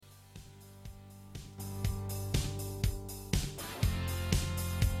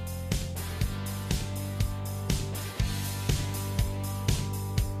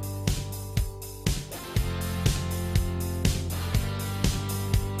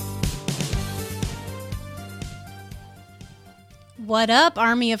What up,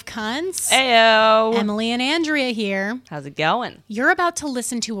 Army of Cunts? Heyo. Emily and Andrea here. How's it going? You're about to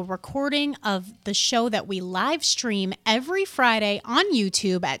listen to a recording of the show that we live stream every Friday on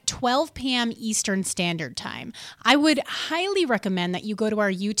YouTube at 12 p.m. Eastern Standard Time. I would highly recommend that you go to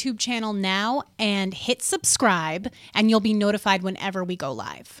our YouTube channel now and hit subscribe, and you'll be notified whenever we go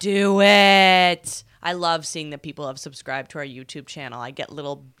live. Do it. I love seeing that people have subscribed to our YouTube channel. I get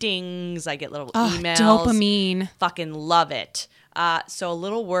little dings. I get little emails. Dopamine. Fucking love it. So a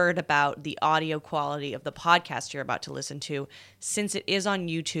little word about the audio quality of the podcast you're about to listen to. Since it is on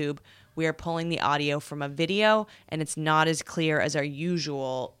YouTube, we are pulling the audio from a video, and it's not as clear as our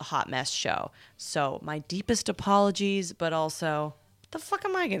usual Hot Mess show. So my deepest apologies, but also, what the fuck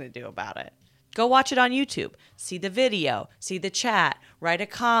am I going to do about it? Go watch it on YouTube. See the video. See the chat. Write a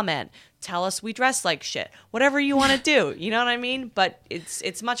comment. Tell us we dress like shit. Whatever you want to do. You know what I mean? But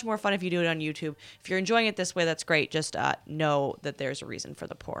it's much more fun if you do it on YouTube. If you're enjoying it this way, that's great. Just know that there's a reason for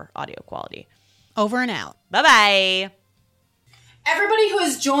the poor audio quality. Over and out. Bye-bye. Everybody who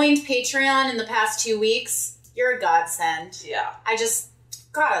has joined Patreon in the past 2 weeks, you're a godsend. Yeah.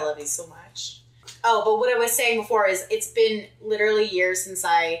 God, I love you so much. Oh, but what I was saying before is it's been literally years since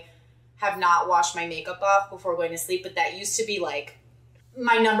I have not washed my makeup off before going to sleep, but that used to be like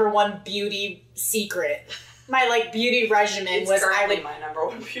my number one beauty secret. My like beauty regimen was my number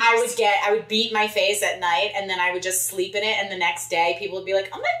one beauty I would beat my face at night and then I would just sleep in it, and the next day people would be like,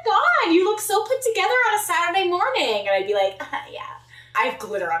 "Oh my god, you look so put together on a Saturday morning." And I'd be like, "Yeah, I have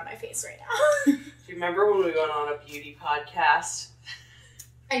glitter on my face right now." Do you remember when we went on a beauty podcast?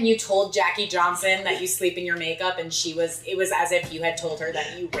 And you told Jackie Johnson that you sleep in your makeup, and it was as if you had told her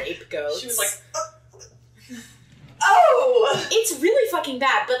that you rape goats. She was like, oh! It's really fucking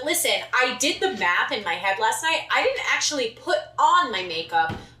bad. But listen, I did the math in my head last night. I didn't actually put on my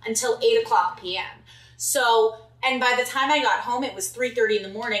makeup until 8 o'clock p.m. So, and by the time I got home, it was 3:30 in the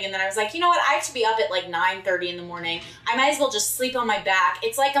morning. And then I was like, you know what? I have to be up at like 9:30 in the morning. I might as well just sleep on my back.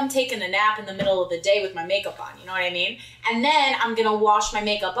 It's like I'm taking a nap in the middle of the day with my makeup on. You know what I mean? And then I'm going to wash my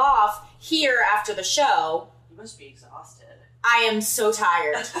makeup off here after the show. You must be exhausted. I am so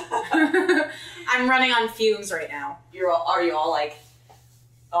tired. I'm running on fumes right now. Are you all like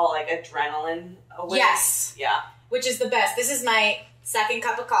adrenaline away? Yes. Yeah. Which is the best. This is my second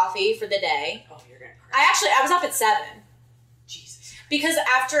cup of coffee for the day. Oh, you're gonna cry. I was up at 7. Jesus. Because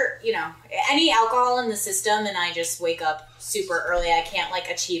after, any alcohol in the system and I just wake up super early, I can't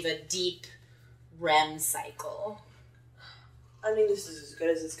achieve a deep REM cycle. I mean, this is as good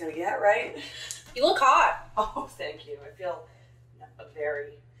as it's gonna get, right? You look hot. Oh, thank you. I feel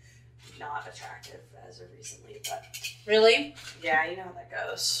very not attractive as of recently, but Really? yeah, you know how that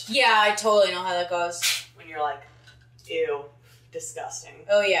goes. Yeah, I totally know how that goes. When you're like, ew, disgusting.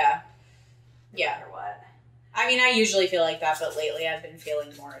 Oh, yeah. Yeah. No matter what. I mean, I usually feel like that, but lately I've been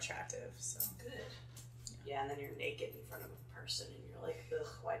feeling more attractive, so. Good. Yeah, and then you're naked in front of a person and you're like, ugh,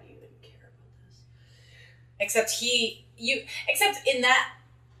 why do you even care about this? Except in that,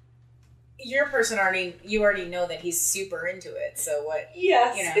 your person you already know that he's super into it, so what?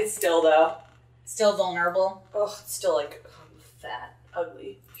 Yes, it's still though. Still vulnerable? Oh, it's still like fat,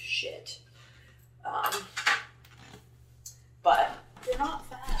 ugly shit. But You're not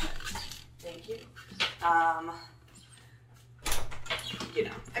fat. thank you. I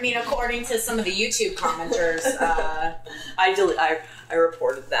mean, according to some of the YouTube commenters, I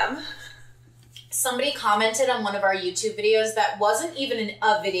reported them. somebody commented on one of our YouTube videos that wasn't even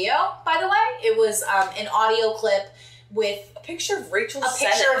a video, by the way. It was an audio clip with A picture of Rachel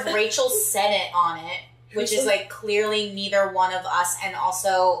Sennett on it, which is clearly neither one of us and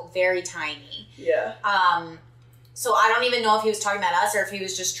also very tiny. Yeah. So I don't even know if he was talking about us or if he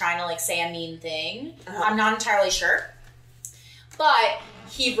was just trying to say a mean thing. Uh-huh. I'm not entirely sure. But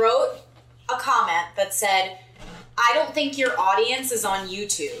he wrote a comment that said, "I don't think your audience is on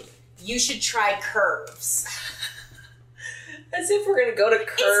YouTube. You should try Curves." As if we're gonna go to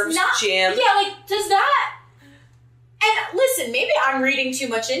Curves Gym. Yeah, does that... And listen, maybe I'm reading too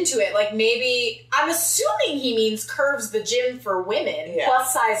much into it. Maybe... I'm assuming he means Curves the gym for women. Yeah.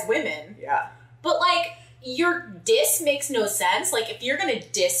 Plus-size women. Yeah. But, your diss makes no sense. If you're gonna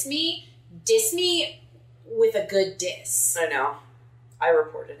diss me with a good diss. I know. I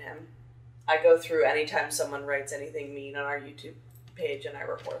reported him. I go through anytime someone writes anything mean on our YouTube page and I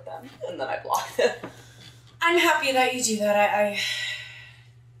report them. And then I block them. I'm happy that you do that. I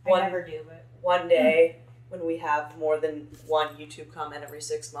never do, but... One day, when we have more than one YouTube comment every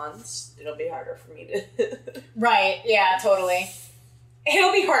 6 months, it'll be harder for me to... Right, yeah, totally.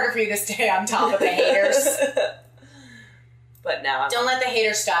 It'll be harder for you to stay on top of the haters. But now Don't let the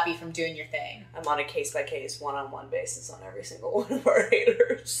haters stop you from doing your thing. I'm on a case-by-case, one-on-one basis on every single one of our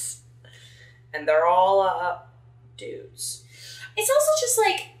haters. And they're all dudes. It's also just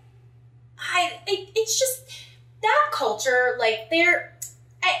like, it's just that culture, like they're,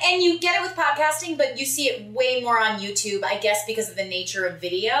 and you get it with podcasting, but you see it way more on YouTube, I guess because of the nature of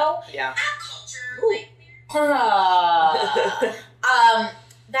video. Yeah. That culture,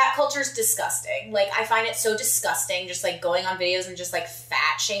 that culture's disgusting. Like, I find it so disgusting, just like going on videos and just like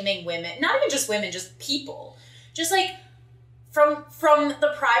fat shaming women, not even just women, just people. Just like, from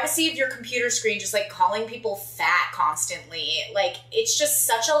the privacy of your computer screen, just like calling people fat constantly, like it's just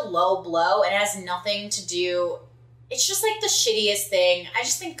such a low blow and it has nothing to do. It's just like the shittiest thing. I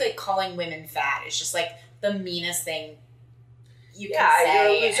just think like calling women fat is just like the meanest thing you can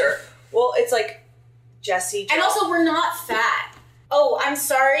say. You're a loser. Well, it's like Jesse. And also, we're not fat. Oh, I'm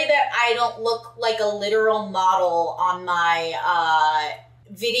sorry that I don't look like a literal model on my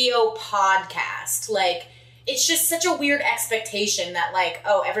video podcast. Like, it's just such a weird expectation that, like,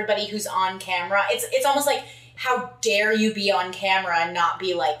 oh, everybody who's on camera, it's almost like, how dare you be on camera and not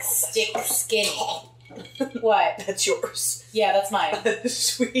be, like, stick skinny. What? That's yours. Yeah, that's mine.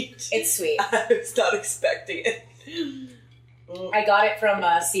 Sweet. It's sweet. I was not expecting it. I got it from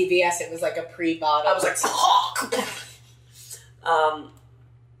CVS. It was like a pre-bought. I was like,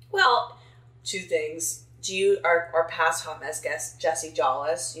 well, two things. Our past hot mess guest, Jessie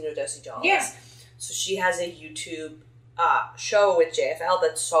Jollis, you know Jessie Jollis? Yeah. So she has a YouTube show with JFL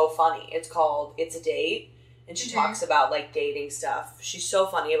that's so funny. It's called It's a Date, and she talks about, like, dating stuff. She's so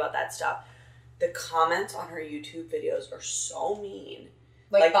funny about that stuff. The comments on her YouTube videos are so mean.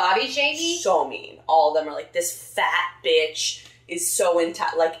 Like body shaming? So mean. All of them are like, this fat bitch is so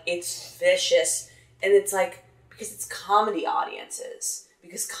like, it's vicious. And it's like, because it's comedy audiences.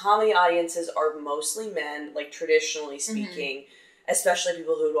 Because comedy audiences are mostly men, like, traditionally speaking. Especially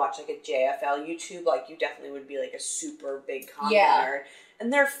people who would watch, like, a JFL YouTube. Like, you definitely would be, like, a super big comedy nerd.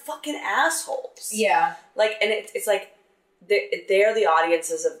 And they're fucking assholes. Yeah. Like, and it's like, they're the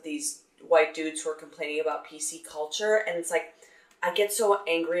audiences of these white dudes who are complaining about PC culture. And it's like, I get so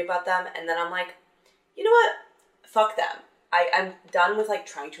angry about them. And then I'm like, you know what? Fuck them. I'm done with, like,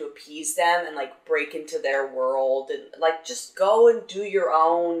 trying to appease them and, like, break into their world. And, like, just go and do your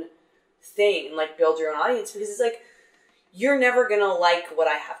own thing and, like, build your own audience. Because it's like, you're never going to like what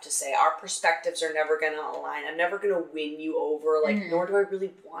I have to say. Our perspectives are never going to align. I'm never going to win you over. Like, nor do I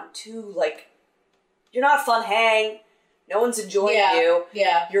really want to. Like, you're not a fun hang. No one's enjoying you.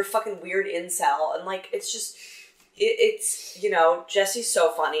 Yeah. You're a fucking weird incel. And, like, it's just, it's, you know, Jessie's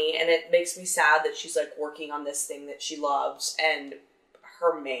so funny. And it makes me sad that she's, like, working on this thing that she loves. And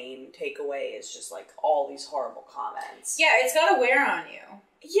her main takeaway is just, like, all these horrible comments. Yeah, it's got to wear on you.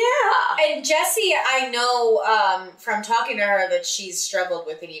 Yeah. And Jessie, I know from talking to her that she's struggled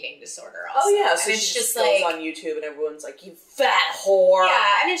with an eating disorder also. Oh, yeah. So and she it's just like, goes on YouTube and everyone's like, you fat whore.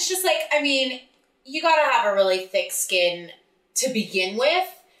 Yeah, and it's just like, I mean, you gotta have a really thick skin to begin with,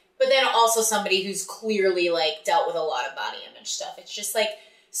 but then also somebody who's clearly, like, dealt with a lot of body image stuff. It's just, like,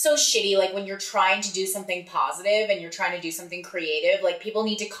 so shitty, like, when you're trying to do something positive and you're trying to do something creative, like, people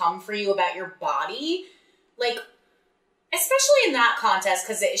need to come for you about your body, like, especially in that context,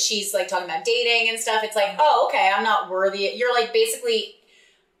 because she's, like, talking about dating and stuff. It's like, oh, okay, I'm not worthy. You're, like, basically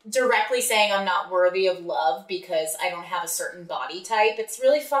directly saying I'm not worthy of love because I don't have a certain body type. It's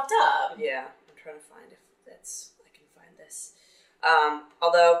really fucked up. Yeah, I'm trying to find if I can find this.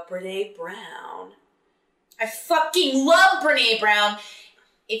 Although Brene Brown, I fucking love Brene Brown.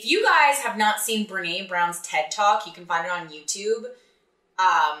 If you guys have not seen Brene Brown's TED Talk, you can find it on YouTube.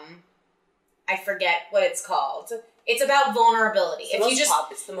 I forget what it's called. It's about vulnerability.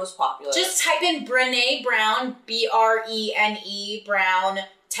 It's the most popular. Just type in Brene Brown, Brene Brown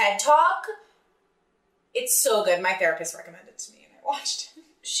TED Talk. It's so good. My therapist recommended it to me and I watched it.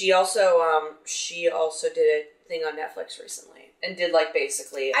 She also did a thing on Netflix recently and did, like,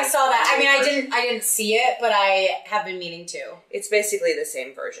 basically. I saw that. I mean, I didn't see it, but I have been meaning to. It's basically the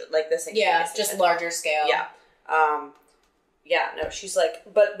same version, like the same. Yeah, just larger scale. Yeah. Yeah. No, she's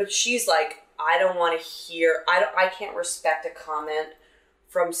like, but she's like, I don't want to hear. I can't respect a comment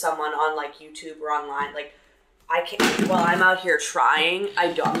from someone on, like, YouTube or online. Like, I can't. Well, I'm out here trying.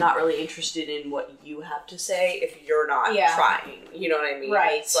 I'm not really interested in what you have to say if you're not trying. You know what I mean?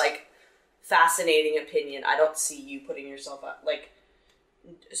 Right. It's like fascinating opinion. I don't see you putting yourself up. Like,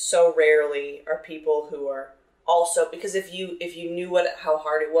 so rarely are people who are also, because if you knew how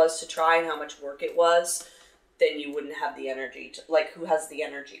hard it was to try and how much work it was, then you wouldn't have the energy to, like, who has the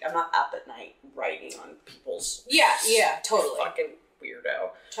energy? I'm not up at night writing on people's... Yeah, totally. Fucking weirdo.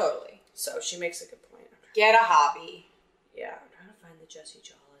 Totally. So she makes a good point. Get a hobby. Yeah, I'm trying to find the Jesse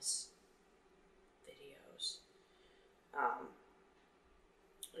Jollis videos.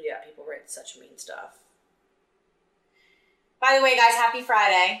 Yeah, people write such mean stuff. By the way, guys, happy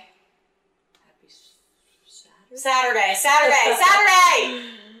Friday. Happy Saturday? Saturday!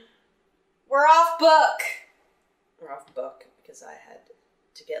 We're off book. We're off book because I had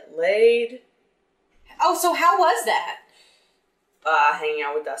to get laid. Oh, so how was that? Hanging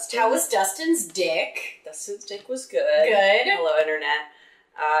out with Dustin. How was Dustin's dick? Dustin's dick was good. Good. Hello, internet.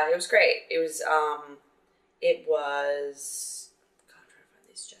 It was great. It was, God, I'm trying to find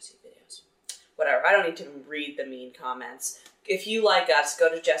these Jesse videos. Whatever. I don't need to read the mean comments. If you like us, go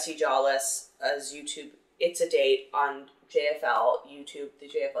to Jesse Jollis' YouTube. It's a Date on JFL YouTube, the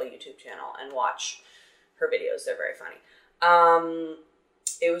JFL YouTube channel, and watch her videos. They're very funny.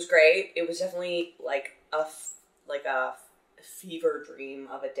 It was great. It was definitely like a fever dream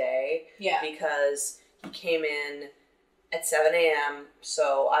of a day. Yeah. Because he came in at 7 a.m.,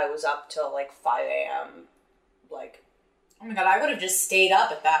 so I was up till like 5 a.m. Like, oh my god, I would have just stayed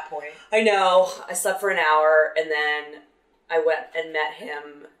up at that point. I know. I slept for an hour, and then I went and met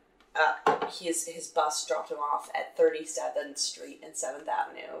him. His bus dropped him off at 37th Street and 7th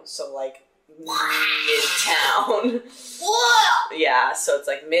Avenue, so like midtown. Whoa! Yeah, so it's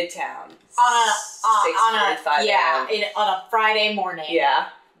like midtown. On a Friday morning. Yeah.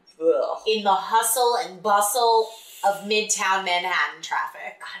 Ugh. In the hustle and bustle of Midtown Manhattan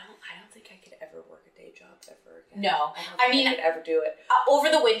traffic. I don't think I could ever work a day job ever again. No. I could ever do it. Over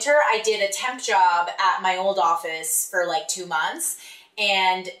the winter, I did a temp job at my old office for like 2 months,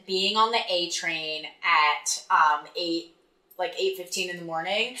 and being on the A train at 8:15 in the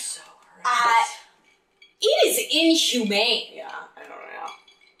morning. So hard. It is inhumane. Yeah, I don't know.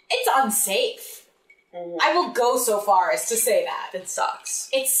 It's unsafe. Mm-hmm. I will go so far as to say that. It sucks.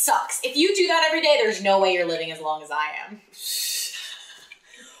 It sucks. If you do that every day, there's no way you're living as long as I am.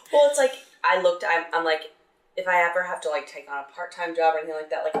 Well, it's like, I'm like, if I ever have to like take on a part-time job or anything like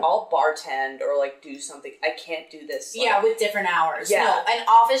that, like I'll bartend or like do something. I can't do this. Like, yeah, with different hours. Yeah. No, an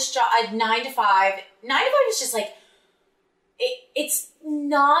office job, 9 to 5. 9 to 5 is just like, it's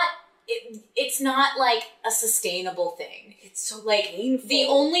not like a sustainable thing. It's so like painful. The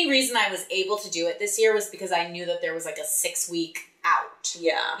only reason I was able to do it this year was because I knew that there was like a 6-week out.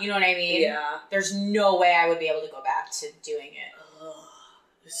 Yeah. You know what I mean? Yeah. There's no way I would be able to go back to doing it. Ugh,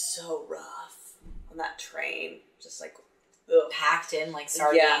 it was so rough on that train. Just like, ugh. Packed in like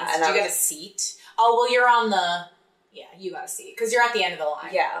sardines. Yeah, and Did you get a seat? Oh, well, you're on the... Yeah, you got a seat. Because you're at the end of the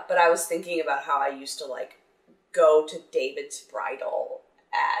line. Yeah, but I was thinking about how I used to like go to David's Bridal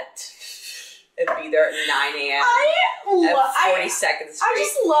and be there at 9 a.m. at 42nd Street. I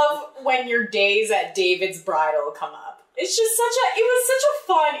just love when your days at David's Bridal come up. It's just it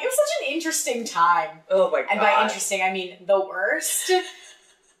was such an interesting time. Oh my god. And by interesting, I mean the worst. Dude,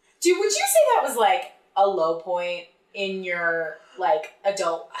 would you say that was like a low point in your like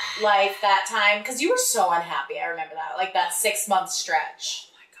adult life that time? Because you were so unhappy. I remember that. Like that 6-month stretch.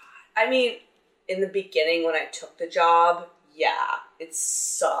 Oh my god. I mean, in the beginning when I took the job, yeah, it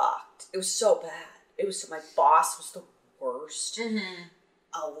sucked. It was so bad. My boss was the worst. Mm-hmm.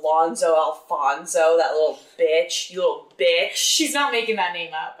 Alfonso, that little bitch. You little bitch. She's not making that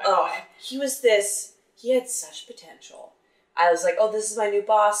name up, by the way. He had such potential. I was like, oh, this is my new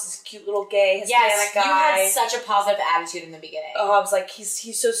boss, this cute little gay Hispanic guy. You had such a positive attitude in the beginning. Oh, I was like,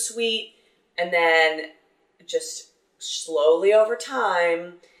 he's so sweet. And then just slowly over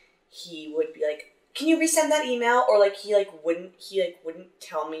time, he would be like, can you resend that email? Or like he wouldn't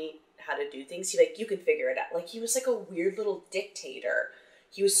tell me how to do things. He'd be like, you can figure it out. Like he was like a weird little dictator.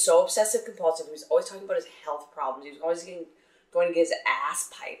 He was so obsessive compulsive. He was always talking about his health problems. He was always going to get his ass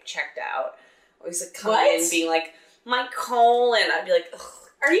pipe checked out. Always like coming in being like, my colon. I'd be like, ugh.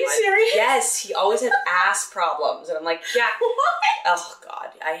 Are you serious? Yes, he always had ass problems. And I'm like, yeah. What? Oh God,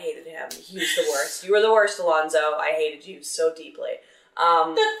 I hated him. He was the worst. You were the worst, Alonzo. I hated you so deeply.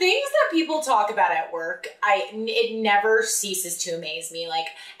 The things that people talk about at work, it never ceases to amaze me. Like,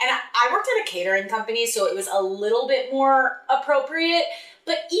 and I worked at a catering company, so it was a little bit more appropriate.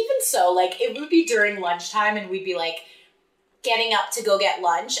 But even so, like, it would be during lunchtime, and we'd be like getting up to go get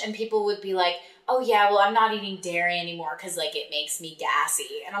lunch, and people would be like, "Oh yeah, well, I'm not eating dairy anymore because like it makes me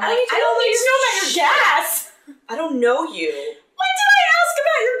gassy." And I'm like, I don't need to know about your gas. I don't know you. When did I ask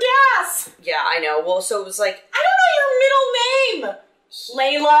about your gas? Yeah, I know. Well, so it was like, I don't know your middle name.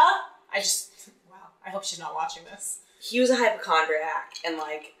 Layla. Wow, I hope she's not watching this. He was a hypochondriac, and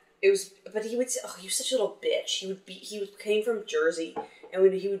like, but he would say, oh, he was such a little bitch. He came from Jersey,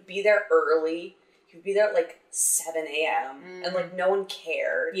 and he would be there early. He would be there at like 7 a.m. and like no one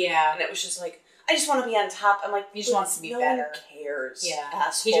cared. Yeah. And it was just like, I just want to be on top. I'm like, he just wants to be no better. one cares. Yeah,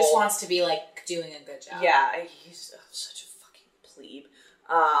 asshole. he just wants to be like doing a good job. Yeah, he's such a fucking plebe.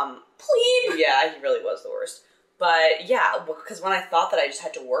 Plebe. Yeah, he really was the worst. But yeah, because when I thought that I just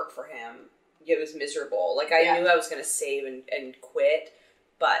had to work for him, it was miserable. Like I knew I was gonna save and quit,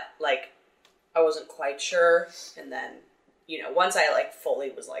 but like I wasn't quite sure. And then, you know, once I like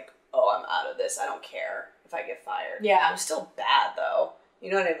fully was like, oh, I'm out of this. I don't care if I get fired. Yeah. It was still bad though. You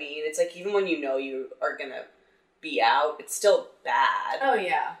know what I mean? It's like even when you know you are gonna be out, it's still bad. Oh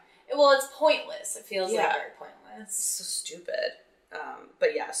yeah. Well, it's pointless. It feels like very It's pointless. so stupid.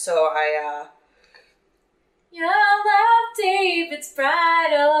 But yeah, so I Your love deep, it's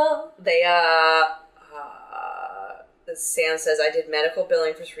bridal. they Sam says, I did medical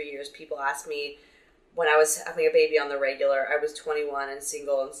billing for 3 years. People asked me when I was having a baby on the regular. I was 21 and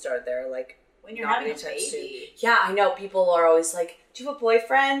single and started there like When you're not having a anytime baby. soon. Yeah, I know. People are always like, do you have a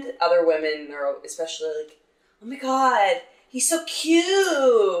boyfriend? Other women are especially like, oh my god, he's so cute.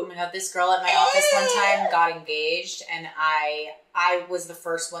 Oh my god, this girl at my office one time got engaged, and I was the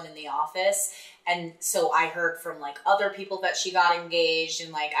first one in the office, and so I heard from like other people that she got engaged,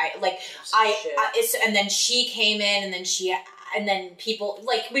 and and then she came in, and then people,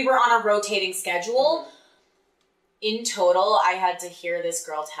 like, we were on a rotating schedule. Mm-hmm. In total, I had to hear this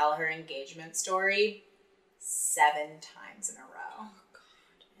girl tell her engagement story 7 times in a row. Oh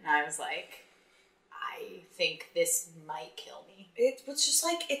god. And I was like, I think this might kill me. It's just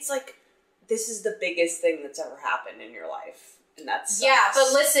like, it's like, this is the biggest thing that's ever happened in your life. And that's yeah,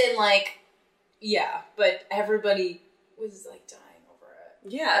 but listen, like, yeah, but everybody was like dying over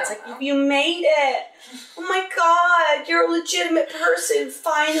it. Yeah, it's like, you made it. Oh my god, you're a legitimate person,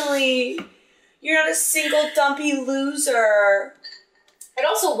 finally. You're not a single dumpy loser. It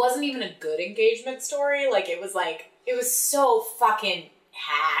also wasn't even a good engagement story. Like, it was so fucking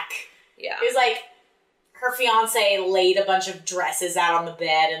hack. Yeah. It was like, her fiance laid a bunch of dresses out on the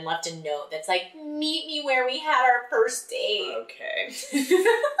bed and left a note that's like, meet me where we had our first date. Okay. I'm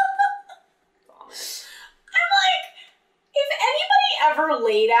like, if anybody ever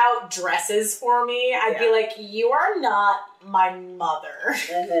laid out dresses for me, I'd be like, you are not my mother.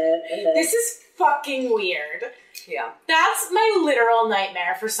 This is fucking weird. Yeah. That's my literal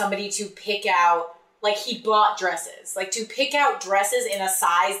nightmare, for somebody to pick out, like, he bought dresses. Like, to pick out dresses in a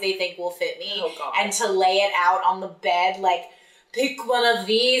size they think will fit me, and to lay it out on the bed, like, pick one of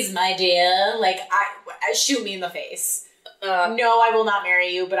these, my dear. Like, I shoot me in the face. No, I will not marry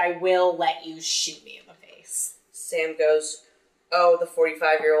you, but I will let you shoot me in the face. Sam goes, oh, the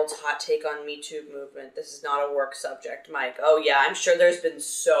 45-year-old's hot take on Me Too movement. This is not a work subject, Mike. Oh yeah, I'm sure there's been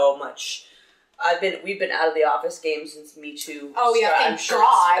so much. We've been out of the office game since Me Too. Oh yeah, thank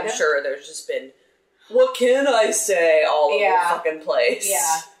God. I'm sure there's just been, what can I say, all over the fucking place.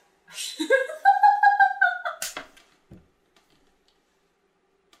 Yeah.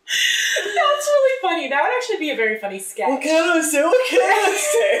 That's really funny. That would actually be a very funny sketch. What can I say? What can I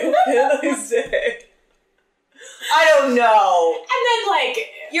say? What can I say? I don't know. And then,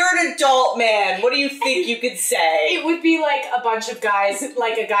 like, you're an adult man. What do you think you could say? It would be like a bunch of guys,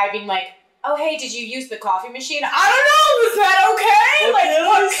 like a guy being like, oh, hey, did you use the coffee machine? I don't know. Was that okay?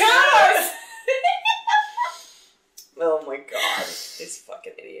 What can I say? Oh my god. These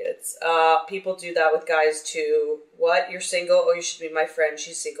fucking idiots. People do that with guys too. What? You're single? Oh, you should be my friend.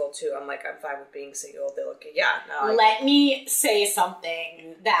 She's single too. I'm like, I'm fine with being single. They look, yeah. No, Let me say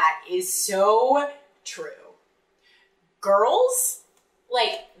something that is so true. Girls,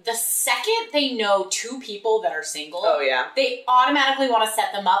 like, the second they know 2 people that are single, they automatically want to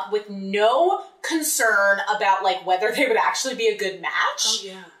set them up with no concern about, like, whether they would actually be a good match. Oh,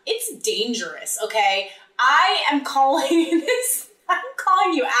 yeah. It's dangerous, okay? I am calling this, I'm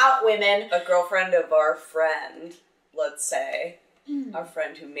calling you out, women. A girlfriend of our friend, let's say, our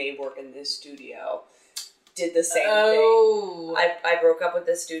friend who may work in this studio, did the same thing. I broke up with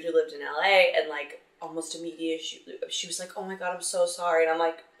this dude who lived in LA, and, like, almost immediately, she was like, oh my god, I'm so sorry. And I'm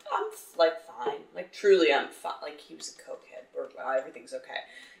like, I'm, like, fine. Like, truly, I'm fine. Like, he was a cokehead. Everything's okay.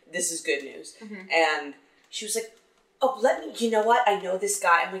 This is good news. Mm-hmm. And she was like, oh, you know what? I know this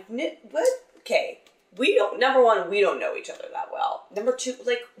guy. I'm like, what? Okay. Number 1, we don't know each other that well. Number 2,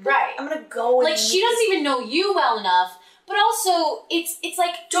 like, right. I'm gonna go and like, she doesn't even know you well enough. But also, it's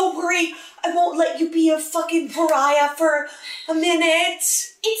like, don't worry, I won't let you be a fucking pariah for a minute.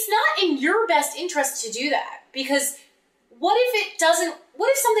 It's not in your best interest to do that, because what if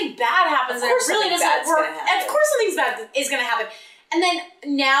something bad happens and it really doesn't work? And of course something bad is going to happen. And then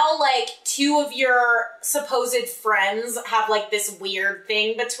now, like, two of your supposed friends have, like, this weird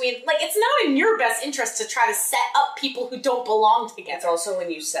thing between... Like, it's not in your best interest to try to set up people who don't belong together. It's also when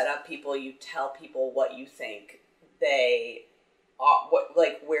you set up people, you tell people what you think they are,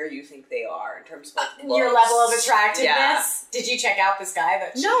 where you think they are in terms of, like, your looks. level of attractiveness. Yeah. Did you check out this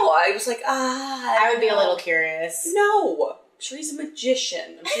guy? No, I was like, I would be a little curious. No. I'm sure he's a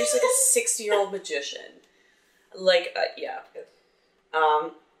magician. I'm sure he's like a 60-year-old magician. Like, yeah.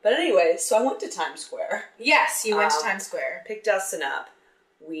 But anyway, so I went to Times Square. Yes, you went to Times Square. Picked Dustin up.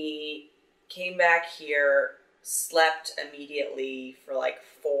 We came back here, slept immediately for like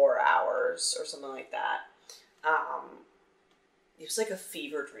 4 hours or something like that. It was like a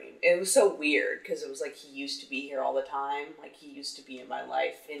fever dream. It was so weird because it was like he used to be here all the time. Like he used to be in my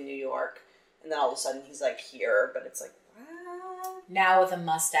life in New York. And then all of a sudden he's like here, but it's like, what? Now with a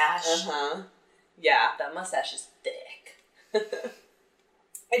mustache. Uh-huh. Yeah, that mustache is thick.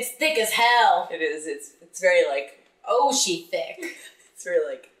 It's thick as hell. It is. It's very like. Oh, she thick. It's very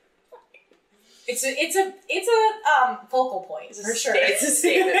like. It's a focal point for sure. It's a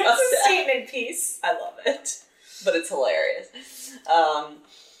statement. It's a statement piece. I love it, but it's hilarious.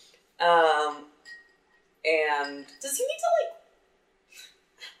 And Does he need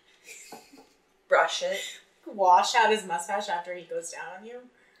to brush it? like wash out his mustache after he goes down on you?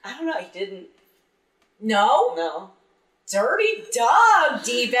 I don't know. He didn't. No. No. Dirty dog,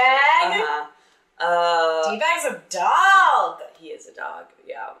 D-bag. D-bag's a dog. He is a dog.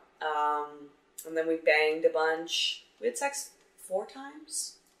 Yeah. And then we banged a bunch. We had sex 4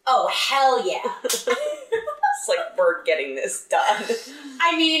 times. Oh, hell yeah. It's like, we're getting this done.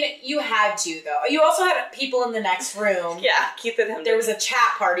 I mean, you had to, though. You also had people in the next room. Yeah, Keith and him. There was a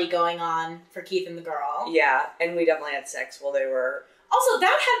chat party going on for Keith and the girl. Yeah, and we definitely had sex while they were... Also,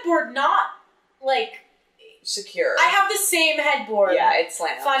 that headboard not, like... secure. I have the same headboard. Yeah, it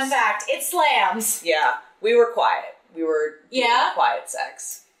slams. Fun fact, it slams. Yeah, we were quiet. We were doing quiet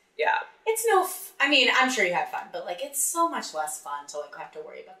sex. Yeah. It's no... I mean, I'm sure you had fun, but, like, it's so much less fun to, like, have to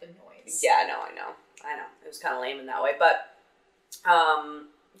worry about the noise. Yeah, no, I know. It was kind of lame in that way, but,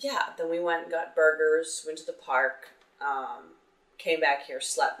 yeah, then we went and got burgers, went to the park, came back here,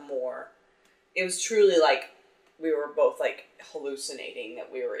 slept more. It was truly, like, we were both, like, hallucinating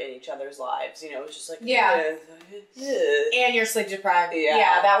that we were in each other's lives, you know, it was just like... Yeah. And you're sleep deprived.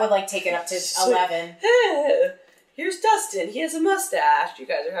 Yeah. That would, like, take it up to 11. Here's Dustin, he has a mustache, you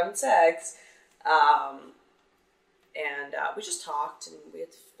guys are having sex. And we just talked, and we had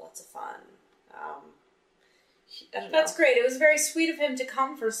lots of fun. I don't know. That's great. It was very sweet of him to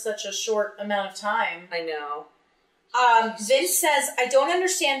come for such a short amount of time. I know. Vince says, I don't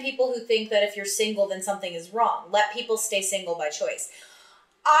understand people who think that if you're single, then something is wrong. Let people stay single by choice.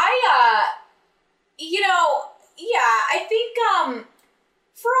 I think,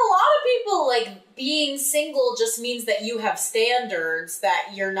 for a lot of people, like, being single just means that you have standards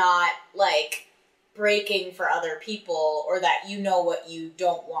that you're not, like, breaking for other people, or that you know what you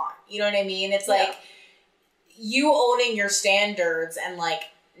don't want. You know what I mean? It's like, you owning your standards and, like,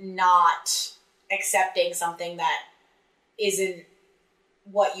 not accepting something that isn't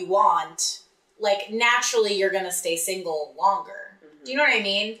what you want, like, naturally you're gonna stay single longer. Mm-hmm. Do you know what I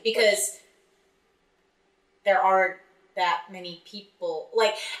mean? Because there aren't that many people,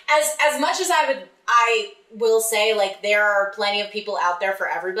 like, as much as I will say, like, there are plenty of people out there for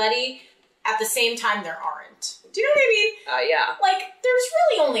everybody, at the same time there aren't. Do you know what I mean? Yeah. Like, there's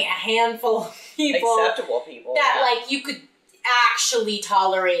really only a handful of people. Acceptable people. That, like, you could actually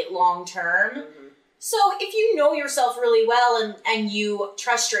tolerate long term. Mm-hmm. So if you know yourself really well and you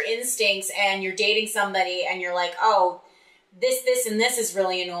trust your instincts and you're dating somebody and you're like, oh, this, and this is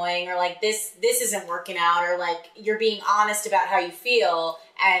really annoying, or like this isn't working out, or like you're being honest about how you feel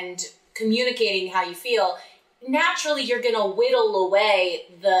and communicating how you feel, naturally you're going to whittle away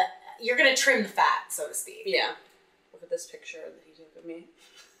you're going to trim the fat, so to speak. Yeah. Look at this picture that he took of me.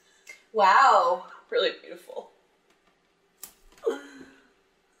 Wow. Really beautiful.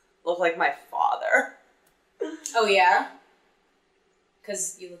 Look like my father. Oh, yeah?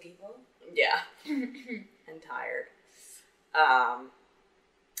 Because you look evil? Yeah. And tired. I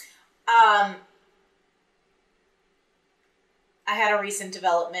had a recent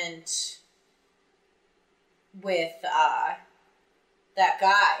development with that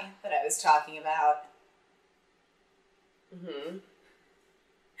guy that I was talking about. Mm-hmm.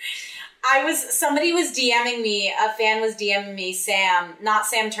 Somebody was DMing me, a fan was DMing me, Sam, not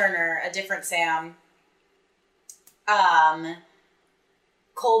Sam Turner, a different Sam,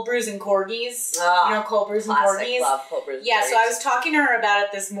 cold brews and corgis. Cold brews and Classic. corgis. Love cold brews. Yeah, so I was talking to her about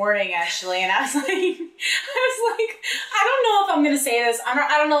it this morning actually, and I was like, I don't know if I'm gonna say this.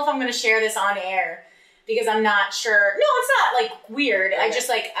 I don't know if I'm gonna share this on air because I'm not sure. No, it's not like weird. Okay. I just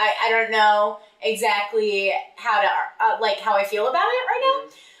I don't know exactly how to how I feel about it right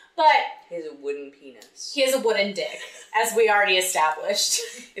now. But he has a wooden penis. he has a wooden dick, as we already established.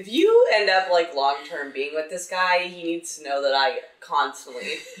 If you end up like long term being with this guy, he needs to know that I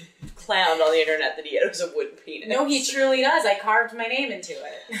constantly clowned on the internet that he has a wooden penis. No, he truly does. I carved my name into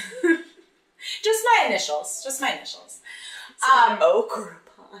it. Just my initials. Just my initials. Is it an oak or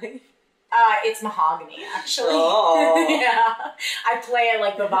a pine? It's mahogany, actually. Oh. Yeah. I play it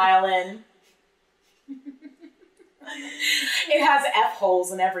like the violin. It has F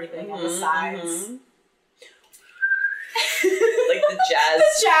holes and everything on the sides. Mm-hmm. Like the jazz,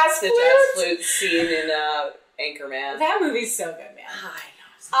 The jazz flute scene in Anchorman. That movie's so good, man.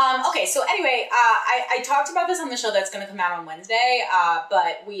 I know. Okay, so anyway, I talked about this on the show that's going to come out on Wednesday,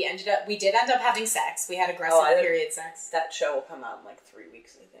 but we did end up having sex. We had aggressive period sex. That show will come out in like 3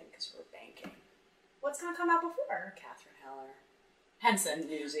 weeks, I think, because we're banking. What's going to come out before? Catherine Heller. Henson.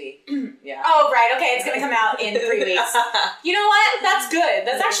 Newsy. Yeah. Oh, right. Okay, it's going to come out in 3 weeks. You know what? That's good.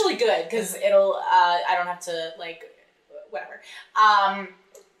 That's actually good because it'll, I don't have to, whatever.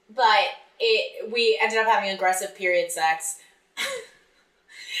 But we ended up having aggressive period sex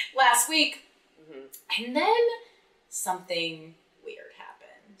last week. Mm-hmm. And then something weird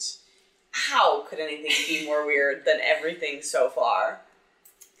happened. How could anything be more weird than everything so far?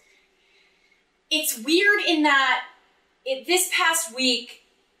 It's weird in that this past week,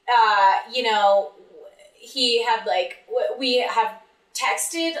 he had we have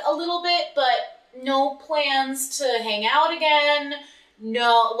texted a little bit, but no plans to hang out again.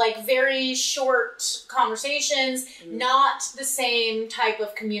 No, very short conversations, not the same type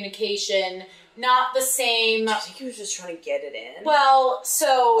of communication, not the same. I think he was just trying to get it in. Well, so.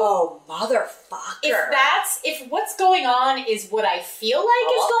 Oh, motherfucker. If what's going on is what I feel like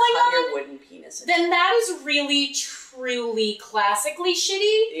is going cut on, your wooden penis in. then that is really, truly, classically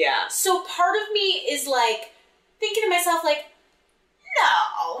shitty. Yeah. So part of me is thinking to myself,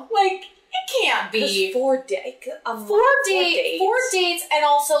 no, it can't be. 4 dates. 4 dates, and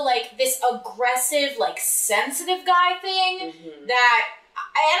also this aggressive, sensitive guy thing that,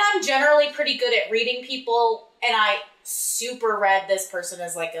 and I'm generally pretty good at reading people, and I super read this person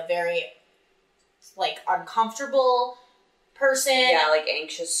as a very, uncomfortable person. Yeah,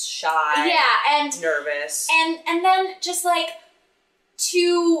 anxious, shy. Yeah, and nervous. And then just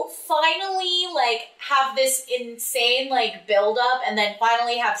to finally have this insane build up and then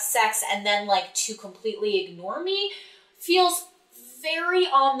finally have sex and then to completely ignore me feels very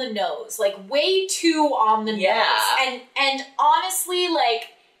on the nose, way too on the nose. And honestly,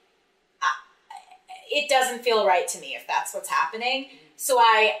 it doesn't feel right to me if that's what's happening. So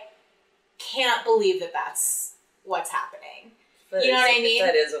I can't believe that that's what's happening. You know what I mean? If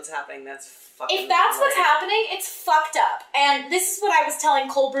that is what's happening, that's fucking If that's what's happening, it's fucked up. And this is what I was telling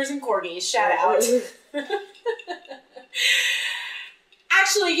Cold Brews and Corgis. Shout out.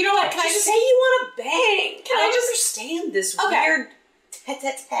 Actually, you know what? Can I just say you want to bang? Can I just understand this Okay. weird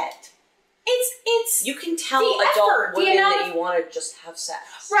tete-a-tete? It's You can tell the adult effort, the women amount that of- you want to just have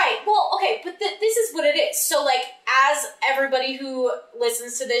sex. right. Well, okay, but this is what it is. So, as everybody who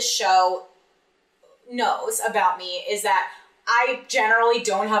listens to this show knows about me, is that I generally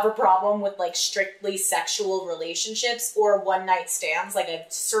don't have a problem with strictly sexual relationships or one night stands. I've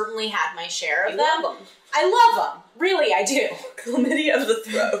certainly had my share of You them. love them. I love them. Really, I do. Chlamydia of the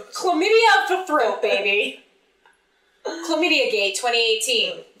throat. Chlamydia of the throat, baby. Chlamydia Gate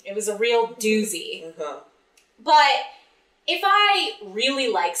 2018. It was a real doozy. Uh-huh. But if I really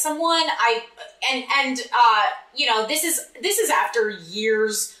like someone, this is after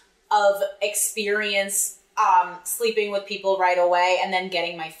years of experience sleeping with people right away and then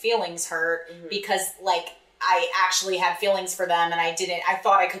getting my feelings hurt because I actually had feelings for them and I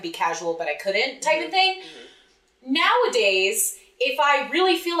thought I could be casual but I couldn't type of thing. Nowadays, if I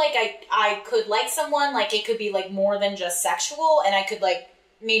really feel like I could like someone, it could be more than just sexual and I could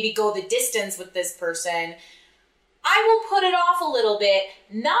maybe go the distance with this person, I will put it off a little bit,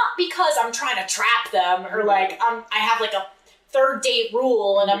 not because I'm trying to trap them or I have a third date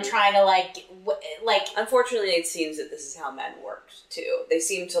rule and I'm trying to Unfortunately, it seems that this is how men work too. They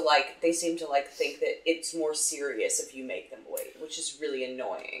seem to think that it's more serious if you make them wait, which is really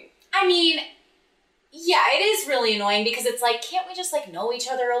annoying. I mean, yeah, it is really annoying because it's can't we just know each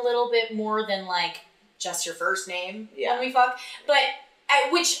other a little bit more than just your first name when we fuck? But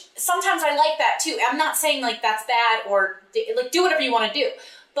which sometimes I like that too. I'm not saying like that's bad or like do whatever you want to do.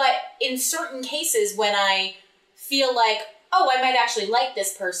 But in certain cases when I feel like, oh, I might actually like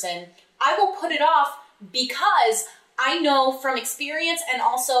this person, I will put it off because I know from experience and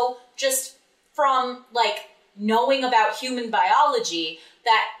also just from like knowing about human biology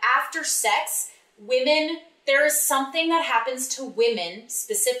that after sex, there is something that happens to women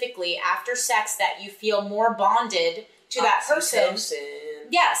specifically after sex that you feel more bonded to that person.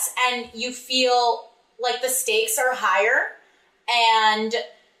 Oxytocin. Yes, and you feel like the stakes are higher, and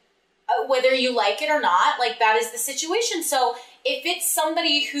whether you like it or not, like that is the situation. So if it's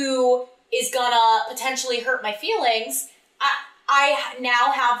somebody who is gonna potentially hurt my feelings, I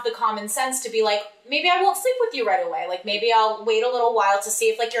now have the common sense to be like, maybe I won't sleep with you right away. Like maybe I'll wait a little while to see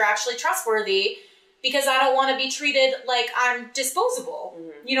if like you're actually trustworthy, because I don't want to be treated like I'm disposable.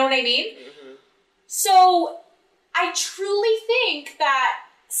 Mm-hmm. You know what I mean? Mm-hmm. So I truly think that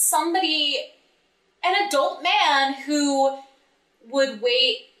an adult man who would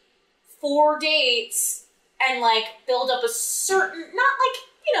wait 4 dates and like build up a certain, not like,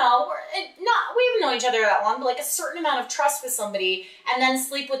 you know, we haven't known each other that long, but like a certain amount of trust with somebody and then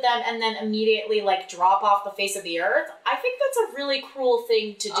sleep with them and then immediately like drop off the face of the earth. I think that's a really cruel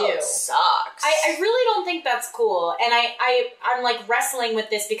thing to do. Oh, it sucks. I really don't think that's cool. And I'm like wrestling with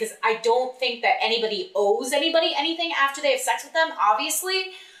this because I don't think that anybody owes anybody anything after they have sex with them,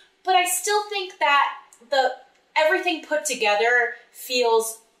 obviously. But I still think that everything put together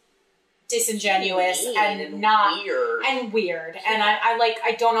feels disingenuous and not weird. Yeah. And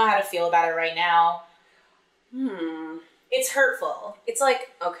I don't know how to feel about it right now. It's hurtful. It's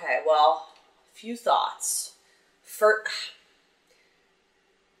like, okay, well, a few thoughts.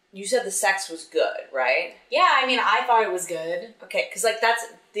 You said the sex was good, right? Yeah, I mean, I thought it was good. Okay, because like that's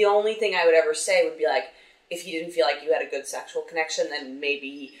the only thing I would ever say would be like, if you didn't feel like you had a good sexual connection,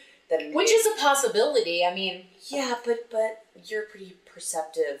 which is a possibility. I mean, yeah, but you're pretty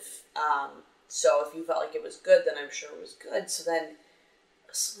perceptive. So if you felt like it was good, then I'm sure it was good. So then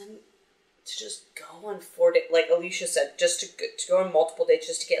to just go on 4 dates, like Alicia said, just to go on multiple dates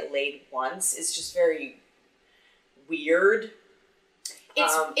just to get laid once is just very weird.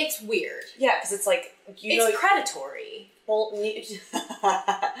 It's weird. Yeah, because it's like it's predatory. Well, I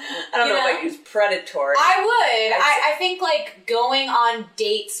don't know if I use predatory. I would. I think like going on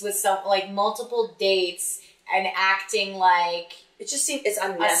dates with multiple dates and acting like it just seems it's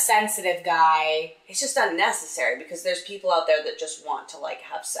a sensitive guy. It's just unnecessary because there's people out there that just want to like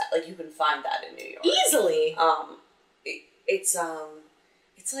have sex. Like you can find that in New York easily. It's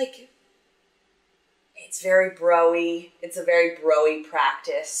like it's very bro-y. It's a very bro-y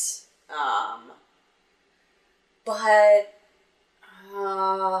practice. But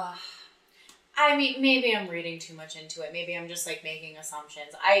I mean, maybe I'm reading too much into it. Maybe I'm just like making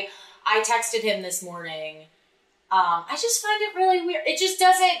assumptions. I texted him this morning. I just find it really weird. It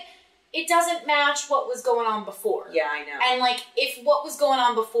doesn't match what was going on before. Yeah, I know. And like, if what was going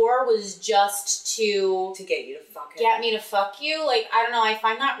on before was just to get you to fuck it. Get me to fuck you, like, I don't know, I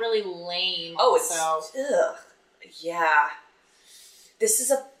find that really lame. Oh, ugh. Yeah. This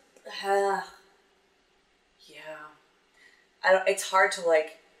is yeah. It's hard to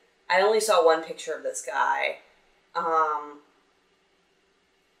like, I only saw one picture of this guy.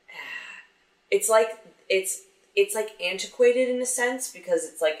 It's like antiquated in a sense because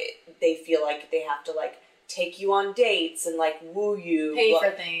it's like they feel like they have to like take you on dates and like woo you, pay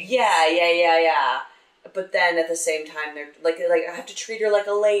for things. Yeah. But then at the same time, they're like I have to treat her like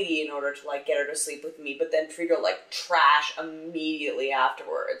a lady in order to like get her to sleep with me, but then treat her like trash immediately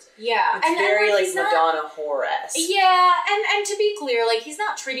afterwards. Yeah, it's very like Madonna whore-esque. Yeah, and to be clear, like he's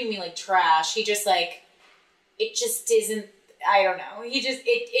not treating me like trash. He just like it just isn't. I don't know.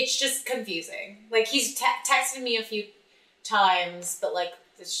 It's just confusing. Like he's texted me a few times, but like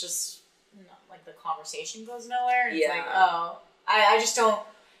it's just like the conversation goes nowhere. And it's like, oh, I just don't.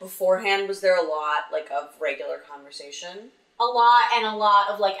 Beforehand, was there a lot like of regular conversation? A lot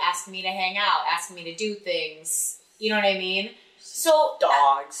of like asking me to hang out, asking me to do things. You know what I mean? So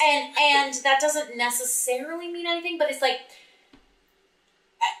dogs and that doesn't necessarily mean anything, but it's like.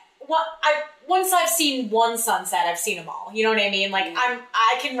 Once I've seen one sunset, I've seen them all. You know what I mean? Like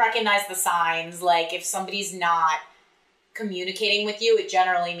I can recognize the signs. Like if somebody's not communicating with you, it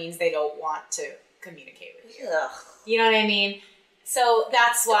generally means they don't want to communicate with you. Ugh. You know what I mean? So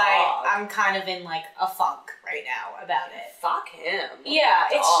that's why I'm kind of in like a funk right now about it. Fuck him. Yeah,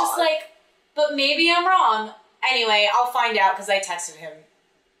 it's just like, but maybe I'm wrong. Anyway, I'll find out because I texted him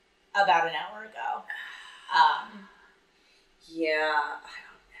about an hour ago. Yeah.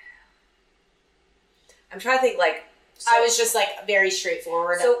 I'm trying to think, like, I was just like very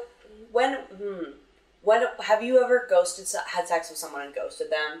straightforward. So when have you ever had sex with someone and ghosted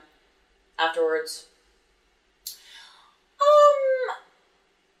them afterwards?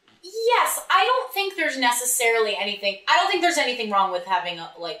 Yes, I don't think there's necessarily anything. I don't think there's anything wrong with having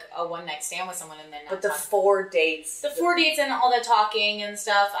a one night stand with someone and then. But the 4 dates, the 4 dates and all the talking and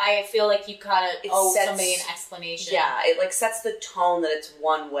stuff, I feel like you kind of owe somebody an explanation. Yeah, it like sets the tone that it's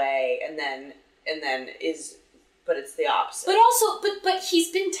one way, and then but it's the opposite. But also, but he's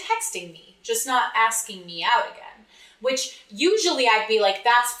been texting me, just not asking me out again. Which usually I'd be like,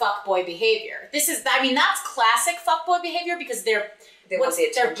 that's fuckboy behavior. That's classic fuckboy behavior because they're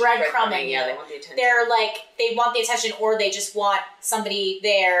breadcrumbing you. Yeah, they want the attention. They're like, they want the attention, or they just want somebody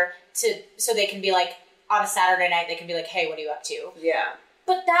there so they can be like, on a Saturday night, they can be like, hey, what are you up to? Yeah.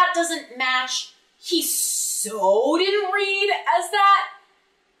 But that doesn't match. He so didn't read as that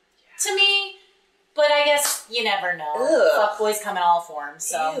to me. But I guess you never know. Fuckboys come in all forms,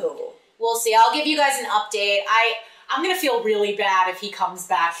 so Ew. We'll see. I'll give you guys an update. I'm gonna feel really bad if he comes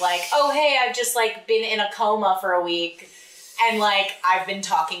back like, oh hey, I've just like been in a coma for a week and like I've been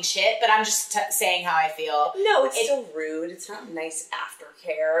talking shit, but I'm just saying how I feel. No, it's still rude. It's not nice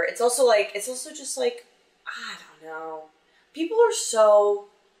aftercare. It's also just like, I don't know. People are so,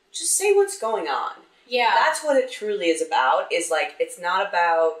 just say what's going on. Yeah. That's what it truly is about, is like, it's not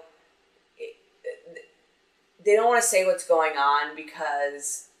about, they don't want to say what's going on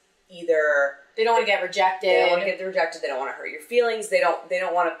because either they don't want to get rejected. They don't want to get rejected. They don't want to hurt your feelings. They don't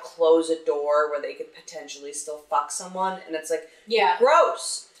want to close a door where they could potentially still fuck someone. And it's like, yeah, you're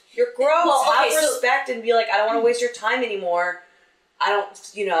gross. You're gross. Well, okay, have respect and be like, I don't want to waste your time anymore. I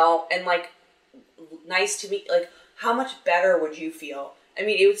don't, and like, nice to meet. Like, how much better would you feel? I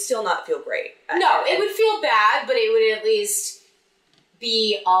mean, it would still not feel great. No, it would feel bad, but it would at least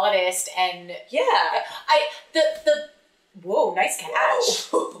be honest and Whoa, nice catch.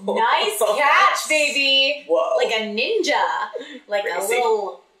 Whoa. Nice catch, baby. Whoa. Like a ninja. Like Crazy. a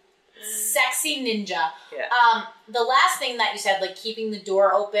little sexy ninja. Yeah. The last thing that you said, like keeping the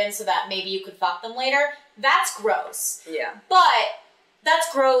door open so that maybe you could fuck them later, that's gross. Yeah. But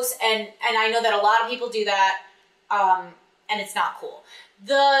that's gross, and I know that a lot of people do that, and it's not cool.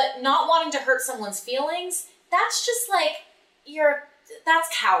 The not wanting to hurt someone's feelings, that's just like, that's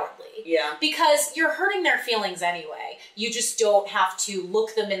cowardly. Yeah. Because you're hurting their feelings anyway. You just don't have to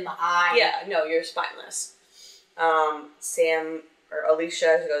look them in the eye. Yeah, no, you're spineless. Sam, or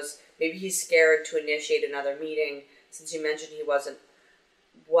Alicia goes, maybe he's scared to initiate another meeting since you mentioned he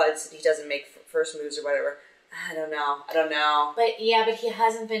doesn't make first moves or whatever. I don't know. But he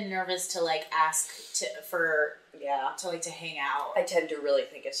hasn't been nervous to like ask to hang out. I tend to really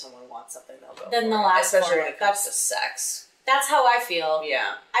think if someone wants something, they'll go Then for they'll it. ask Especially for when it. it comes to sex. That's how I feel.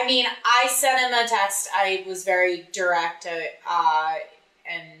 Yeah. I mean, I sent him a text. I was very direct, and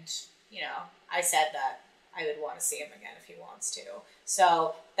I said that I would want to see him again if he wants to.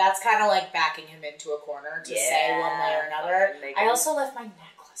 So that's kind of like backing him into a corner to say one way or another. I also left my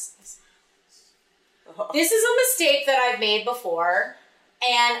necklace in his house. Oh. This is a mistake that I've made before,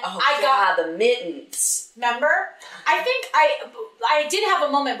 and I got the mittens. Remember? I think I did have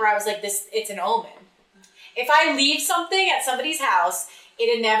a moment where I was like, it's an omen. If I leave something at somebody's house,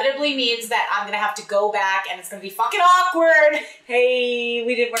 it inevitably means that I'm going to have to go back and it's going to be fucking awkward. Hey,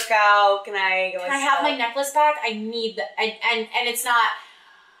 we didn't work out. Can I have my necklace back? I need that. And it's not,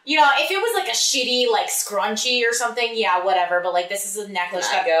 if it was like a shitty, like scrunchie or something, yeah, whatever. But like, this is a necklace.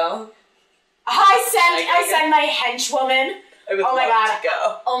 Can I go? I send my henchwoman. I would love to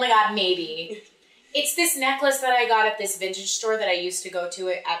go. Oh my God, maybe. It's this necklace that I got at this vintage store that I used to go to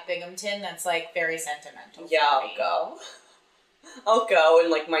at Binghamton that's like very sentimental. Yeah, I'll go. I'll go in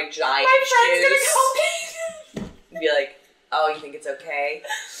like my giant friend's shoes. gonna come. Be like, oh, you think it's okay?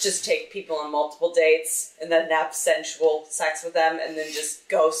 Just take people on multiple dates and then have sensual sex with them and then just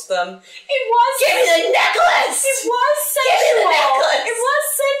ghost them. It was. Give me the necklace! It was sensual. Give me the necklace! It was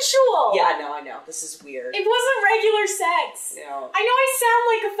sensual. Yeah, no, I know. This is weird. It wasn't regular sex. No. I know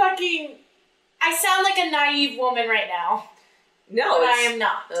I sound like a naive woman right now. No, but I am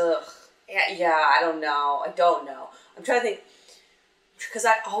not. Ugh. Yeah, I don't know. I'm trying to think. Because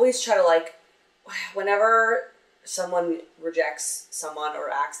I always try to like, whenever someone rejects someone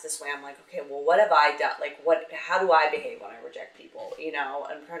or acts this way, I'm like, okay, well, what have I done? Like, how do I behave when I reject people?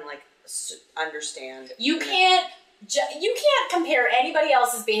 I'm trying to like understand. You can't compare anybody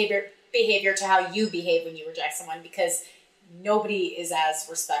else's behavior to how you behave when you reject someone, because nobody is as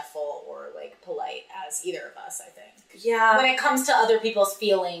respectful or like polite as either of us, I think. Yeah. When it comes to other people's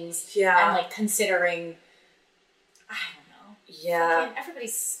feelings, yeah, and like considering, I don't know. Yeah.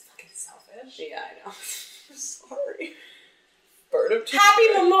 Everybody's fucking selfish. Yeah, I know. sorry. Burn him to Happy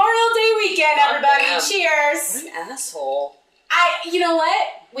death. Memorial Day weekend, everybody. Damn. Cheers. What an asshole. You know what?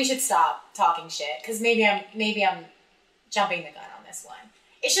 We should stop talking shit because maybe I'm jumping the gun on this one.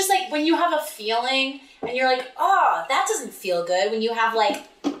 It's just like when you have a feeling and you're like, oh, that doesn't feel good. When you have like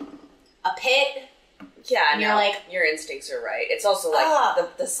a pit. Yeah, And no, you're like- your instincts are right. It's also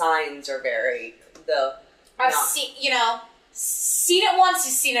like the signs are very I've seen, seen it once,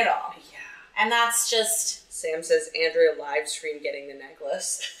 you've seen it all. Yeah. And that's just... Sam says Andrea live stream getting the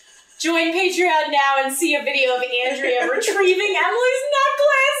necklace. Join Patreon now and see a video of Andrea retrieving Emily's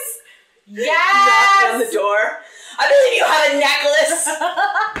necklace. Yes! Knocked on the door. I believe you have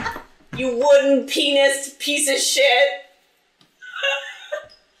a necklace. You wooden penis piece of shit.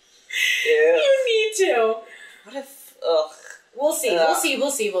 Ew. You need to. What if? Ugh. We'll see. Ugh.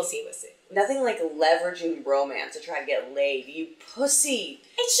 We'll see. Nothing like leveraging romance to try to get laid. You pussy.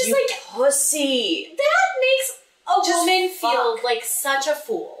 It's just You like pussy. that makes a Just woman feel fuck. like such a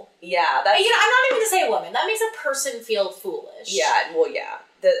fool. Yeah, that's. I'm not even gonna say a woman. That makes a person feel foolish. Yeah, well, yeah.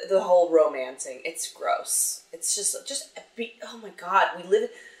 The whole romancing, it's gross. It's just oh my god, we live.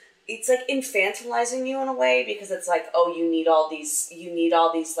 It's like infantilizing you in a way because it's like, oh, you need all these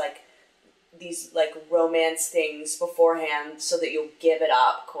like romance things beforehand so that you'll give it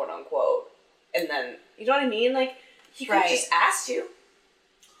up, quote unquote. And then, you know what I mean? Like, he could have Right. just asked you.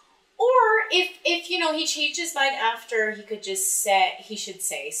 Or if he changed his mind after, he could just say he should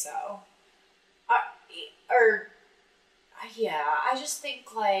say so. Yeah, I just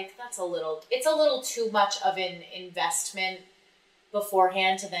think like it's a little too much of an investment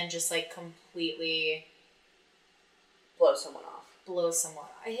beforehand to then just like completely Blow someone off. blow someone.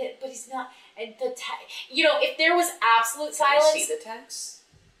 But he's not. And if there was absolute Can I silence, see the texts?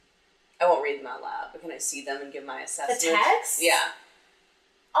 I won't read them out loud, but can I see them and give my assessment? the text, Yeah.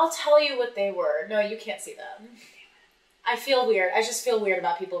 I'll tell you what they were. No, you can't see them. I feel weird. I just feel weird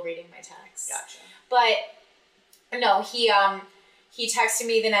about people reading my texts. Gotcha. But no, he texted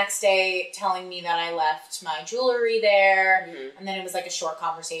me the next day telling me that I left my jewelry there, and then it was like a short You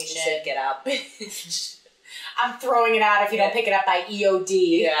conversation. said get out, bitch. I'm throwing it out if you don't pick it up by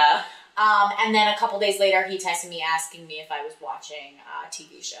EOD. Yeah. And then a couple days later, he texted me asking me if I was watching a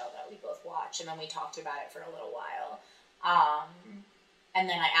TV show that we both watch, and then we talked about it for a little while. And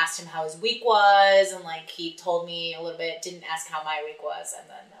then I asked him how his week was, and like he told me a little bit. Didn't ask how my week was, and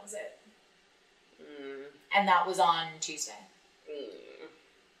then that was it. And that was on Tuesday.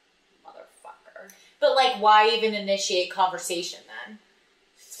 Motherfucker. But like, why even initiate conversation then?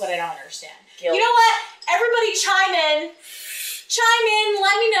 That's what I don't understand. Guilt. You know what? Everybody chime in.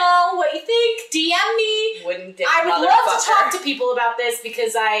 Let me know what you think. DM me. Wooden dick I would love to motherfucker. talk to people about this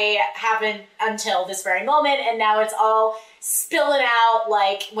because I haven't until this very moment, and now it's all spilling out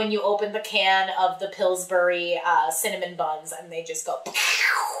like when you open the can of the Pillsbury cinnamon buns and they just go.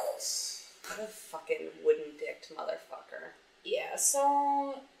 What a fucking wooden-dicked motherfucker. Yeah,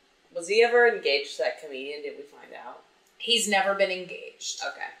 so Was he ever engaged to that comedian? Did we find out? he's never been engaged.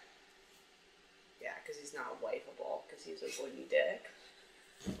 Okay. Yeah, because he's not wifeable, because he's a wooden dick.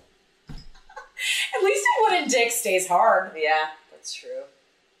 At least a wooden dick stays hard. Yeah, that's true.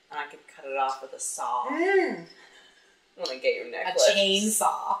 And I could cut it off with a saw. I want to get your A necklace.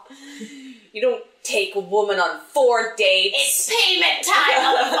 chainsaw. You don't take a woman on 4 dates. It's payment time,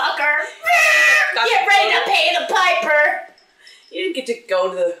 motherfucker. Got Get to ready go to pay the piper. You didn't get to go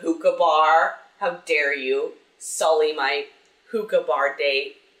to the hookah bar. How dare you sully my hookah bar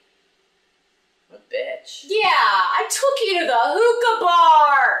date. What a bitch. Yeah, I took you to the hookah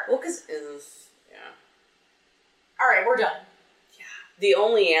bar. Well, because, yeah. All right, we're done. Yeah. The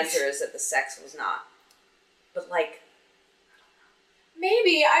only answer is that the sex was not. But, like,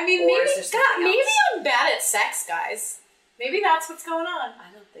 Maybe. I mean, Or maybe. is there something Maybe else? I'm bad at sex, guys. Maybe that's what's going on.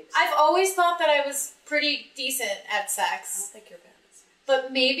 I don't think so. I've always thought that I was pretty decent at I don't sex, think you're bad at sex.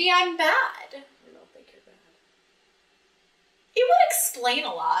 but maybe I'm bad. I don't think you're It would explain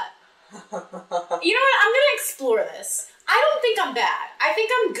a lot. bad. You know what? I'm gonna explore this. I don't think I'm bad. I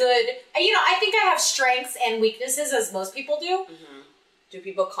think I'm good. I think I have strengths and weaknesses as most people do. Do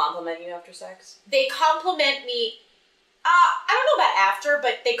people compliment you after sex? They compliment me. I don't know about after,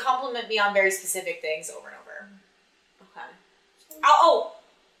 but they compliment me on very specific things over and over. Okay.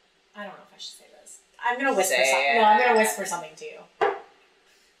 I don't know if I should say this. I'm gonna whisper Say something. it. No, I'm gonna whisper something to you.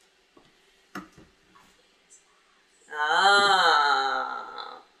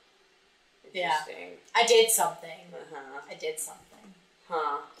 Ah. Yeah. Interesting. I did something. Uh-huh. I did something.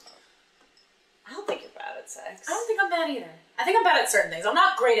 Huh. I don't think you're bad at sex. I don't think I'm bad either. I think I'm bad at certain things. I'm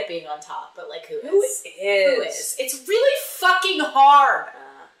not great at being on top, but like who is? Who is? Who is? It's really fucking hard.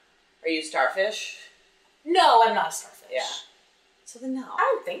 Are you starfish? No, I'm not a starfish. Yeah. So then no. I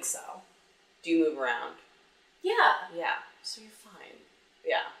don't think so. Do you move around? Yeah. Yeah. So you're fine.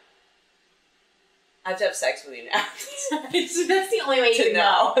 Yeah. I have to have sex with you now. That's the only way you can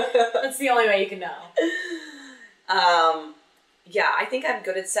know. That's the only way you can know. Yeah, I think I'm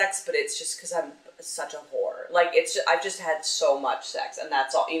good at sex, but it's just because I'm such a whore. Like, it's just, I've just had so much sex, and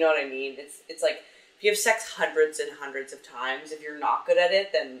that's all. You know what I mean? It's like, if you have sex hundreds and hundreds of times, if you're not good at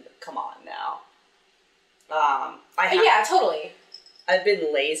it, then come on now. Yeah, totally. I've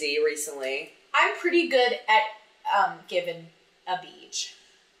been lazy recently. I'm pretty good at giving a beach.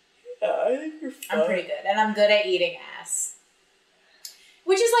 Yeah, I think you're fine. I'm pretty good, and I'm good at eating ass.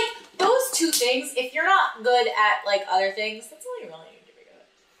 Which is like those two things. If you're not good at like other things, that's all you really need to be good at.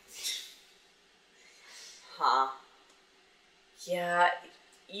 Huh? Yeah,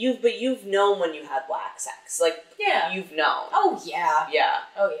 you've known when you had whack sex, like Yeah. you've known. Oh yeah. Yeah.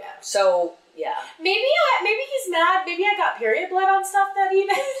 Oh yeah. So yeah. Maybe he's mad. Maybe I got period blood on stuff that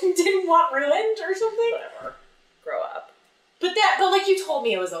he didn't want ruined or something. Whatever. Grow up. But like you told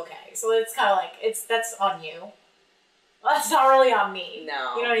me it was okay, so it's kind of like that's on you. That's not really on me.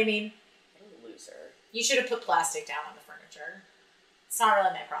 No. You know what I mean? You're a loser. You should have put plastic down on the furniture. It's not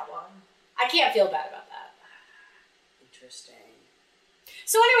really my problem. I can't feel bad about that. Interesting.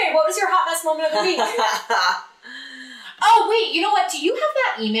 So anyway, what was your hot mess moment of the week? Oh wait, you know what? Do you have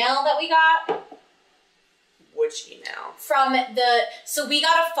that email that we got? Which email? From so we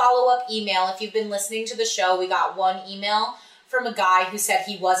got a follow-up email. If you've been listening to the show, we got one email from a guy who said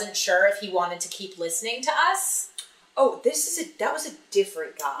he wasn't sure if he wanted to keep listening to us. Oh, that was a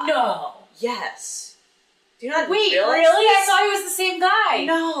different guy. No. Yes. Do you not Wait, realize really? this? I thought he was the same guy.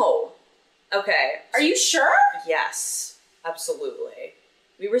 No. Okay. Are you sure? Yes, absolutely.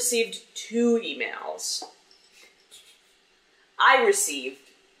 We received 2 emails. I received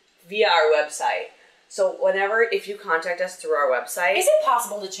via our website. So if you contact us through our website... Is it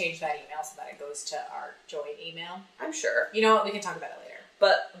possible to change that email so that it goes to our joint email? I'm sure. You know what? We can talk about it later.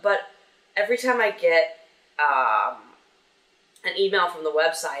 But every time I get an email from the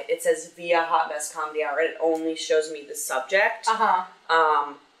website, it says via Hot Mess Comedy Hour, and it only shows me the subject. Uh-huh.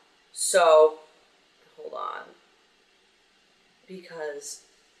 So, hold on. Because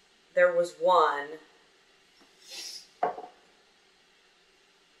there was one...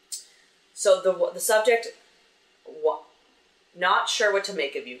 So the subject, not sure what to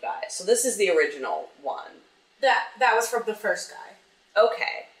make of you guys. So this is the original one. That was from the first guy.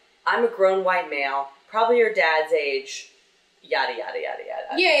 Okay. I'm a grown white male, probably your dad's age, yada, yada, yada,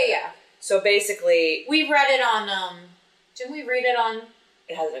 yada. Yeah. So basically... We read it on, didn't we read it on...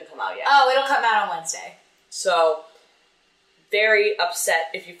 It hasn't come out yet. Oh, it'll come out on Wednesday. So, very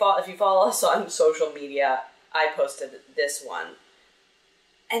upset. If you follow us on social media, I posted this one.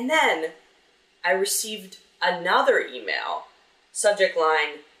 And then I received another email. Subject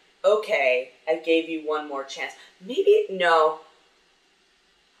line, okay, I gave you one more chance. No.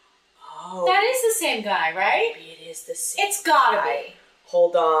 Oh. That is the same guy, right? Maybe it is the same It's gotta guy. be.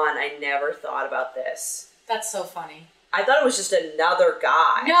 Hold on, I never thought about this. That's so funny. I thought it was just another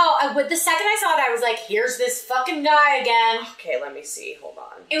guy. No, but the second I saw it, I was like, here's this fucking guy again. Okay, let me see. Hold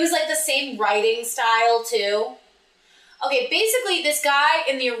on. It was like the same writing style, too. Okay, basically, this guy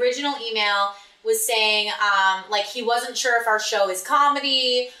in the original email was saying, like, he wasn't sure if our show is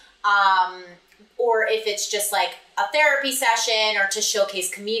comedy, or if it's just, like, a therapy session, or to showcase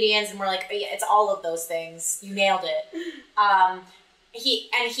comedians, and we're like, yeah, it's all of those things. You nailed it. He,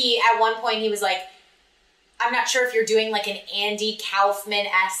 at one point, he was like, I'm not sure if you're doing, like, an Andy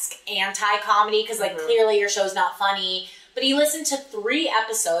Kaufman-esque anti-comedy, because, like, clearly your show's not funny, but he listened to 3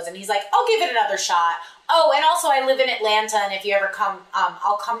 episodes, and he's like, I'll give it another shot. Oh, and also I live in Atlanta, and if you ever come,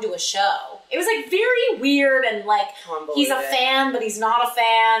 I'll come to a show. It was, like, very weird, and, like, he's a fan, but he's not a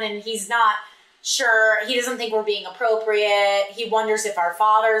fan, and he's not sure. He doesn't think we're being appropriate. He wonders if our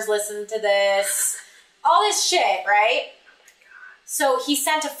fathers listen to this. All this shit, right? So he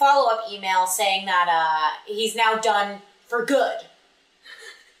sent a follow-up email saying that he's now done for good.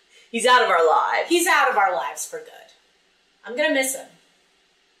 He's out of our lives. He's out of our lives for good. I'm gonna miss him.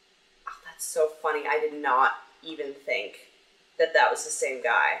 So funny. I did not even think that was the same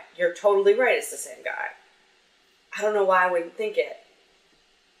guy. You're totally right. It's the same guy. I don't know why I wouldn't think it.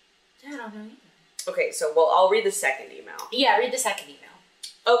 I don't know either. Okay, so I'll read the second email. Yeah, read the second email.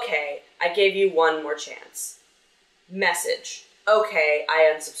 Okay, I gave you one more chance. Message. Okay,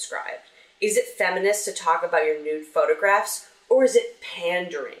 I unsubscribed. Is it feminist to talk about your nude photographs, or is it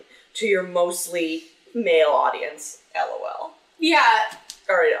pandering to your mostly male audience? LOL. Yeah.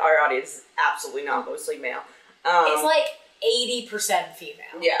 Our audience is absolutely not mostly male. It's like 80%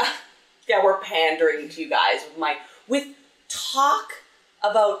 female. Yeah. Yeah, we're pandering to you guys with talk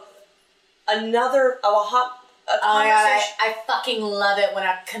about another of a hot. Oh my god, I fucking love it when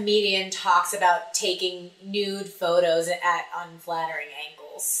a comedian talks about taking nude photos at unflattering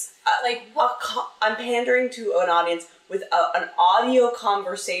angles. I'm pandering to an audience with an audio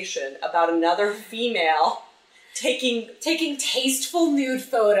conversation about another female taking tasteful nude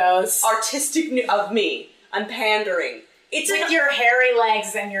photos. artistic of me. I'm pandering. It's with your hairy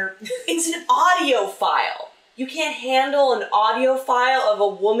legs and your... It's an audio file. You can't handle an audio file of a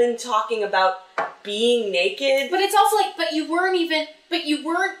woman talking about being naked. But it's also like, but you weren't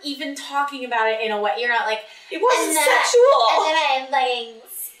even talking about it in a way. You're not like, it wasn't sexual. And then I'm like,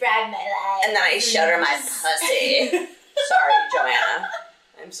 spread my legs. And then I showed her my pussy. Sorry, Joanna.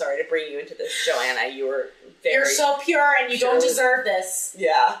 I'm sorry to bring you into this, Joanna. You're so pure and you don't deserve this.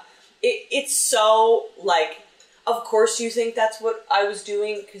 Yeah. It's so, like, of course you think that's what I was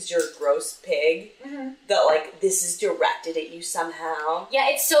doing because you're a gross pig. Mm-hmm. That, like, this is directed at you somehow. Yeah,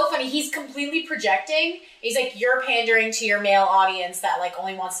 it's so funny. He's completely projecting. He's like, you're pandering to your male audience that, like,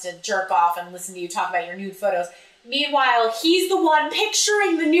 only wants to jerk off and listen to you talk about your nude photos. Meanwhile, he's the one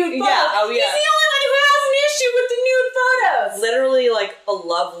picturing the nude photos. Yeah, oh yeah. He's the only one who has an issue with the nude photos. Literally, like, a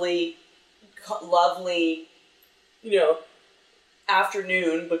lovely,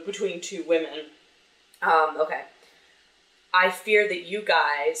 afternoon, but between two women. Okay. I fear that you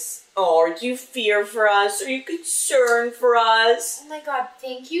guys, are you fear for us? Are you concerned for us? Oh my god,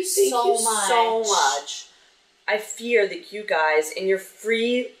 thank you so much. I fear that you guys, in your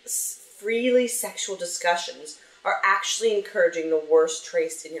freely sexual discussions, are actually encouraging the worst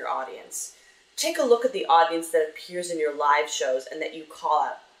traits in your audience. Take a look at the audience that appears in your live shows and that you call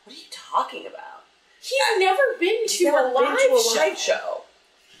out, what are you talking about? He's never been to a live show.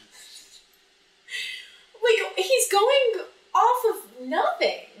 Like, he's going off of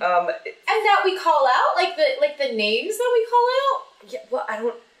nothing. And that we call out? Like the names that we call out? Yeah,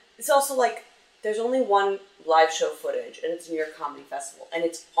 well, it's also like, there's only one live show footage, and it's New York Comedy Festival, and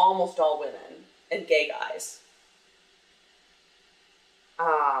it's almost all women and gay guys.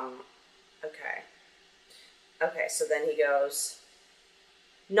 Okay, so then he goes,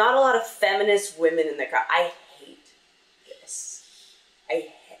 not a lot of feminist women in the crowd. I hate this.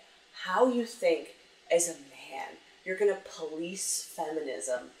 How you think as a man you're gonna police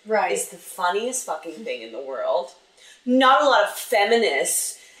feminism is the funniest fucking thing in the world. Not a lot of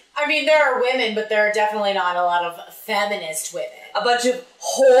feminists. I mean, there are women, but there are definitely not a lot of feminist women. A bunch of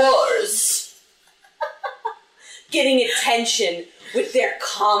whores getting attention with their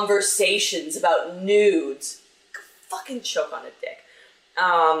conversations about nudes. Fucking choke on a dick.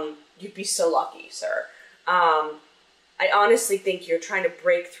 You'd be so lucky, sir. I honestly think you're trying to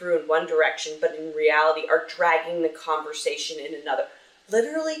break through in one direction, but in reality are dragging the conversation in another.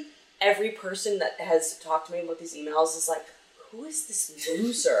 Literally, every person that has talked to me about these emails is like, who is this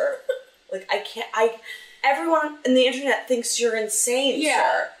loser? Like, everyone on the internet thinks you're insane,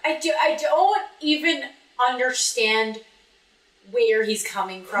 sir. I don't even understand where he's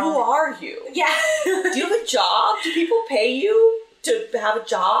coming from. Who are you? Yeah. Do you have a job? Do people pay you to have a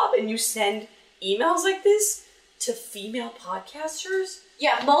job and you send emails like this to female podcasters?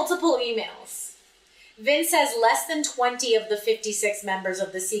 Yeah, multiple emails. Vince says less than 20 of the 56 members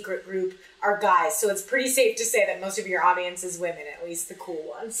of the secret group are guys, so it's pretty safe to say that most of your audience is women, at least the cool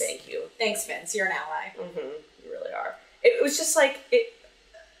ones. Thank you. Thanks, Vince. You're an ally. Mm-hmm. You really are. It was just like,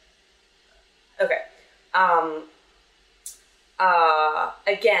 okay.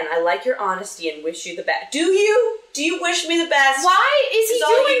 Again, I like your honesty and wish you the best. Do you? Do you wish me the best? Why is he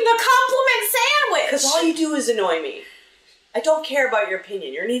doing the compliment sandwich? Because all you do is annoy me. I don't care about your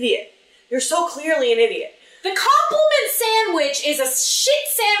opinion. You're an idiot. You're so clearly an idiot. The compliment sandwich is a shit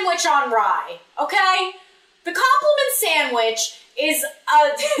sandwich on rye, okay? The compliment sandwich is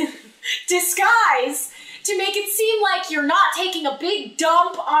a disguise to make it seem like you're not taking a big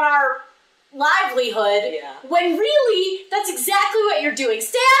dump on our livelihood, when really that's exactly what you're doing.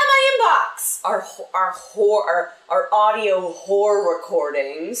 Stay out of my inbox. Our audio whore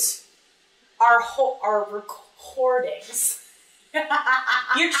recordings. Our recordings.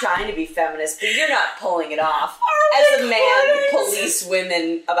 You're trying to be feminist, but you're not pulling it off. As a man who police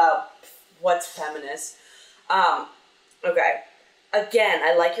women about what's feminist. Okay. Again,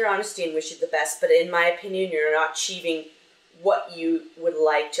 I like your honesty and wish you the best, but in my opinion, you're not achieving what you would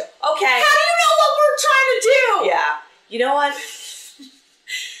like to. Okay. How do you know what we're trying to do? Yeah. You know what?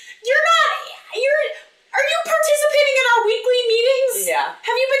 Are you participating in our weekly meetings? Yeah.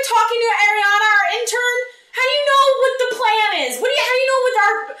 Have you been talking to Ariana, our intern? How do you know what the plan is? How do you know what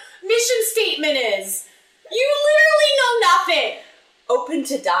our mission statement is? You literally know nothing. Open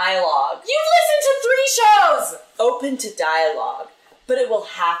open to dialogue. You've listened to 3 shows! Open to dialogue, but it will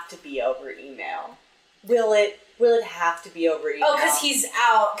have to be over email. Will it have to be over email? Oh, because he's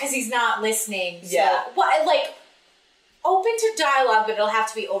out, because he's not listening. So, Yeah. What, like, open to dialogue, but it'll have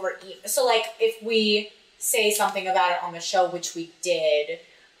to be over email. So, like, if we say something about it on the show, which we did,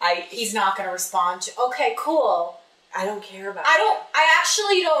 he's not going to respond to, okay, cool. I don't care about I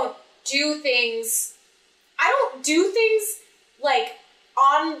actually don't do things, like,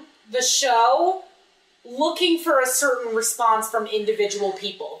 on the show looking for a certain response from individual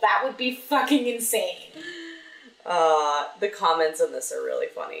people. That would be fucking insane. The comments on this are really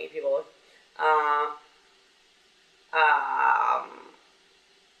funny. People,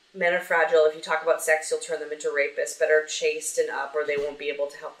 men are fragile. If you talk about sex, you'll turn them into rapists. Better chasten up or they won't be able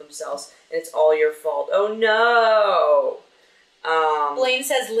to help themselves. And it's all your fault. Oh no! Blaine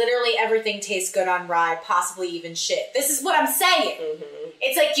says literally everything tastes good on rye, possibly even shit. This is what I'm saying. Mm-hmm.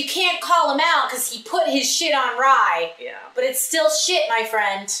 It's like you can't call him out because he put his shit on rye. Yeah. But it's still shit, my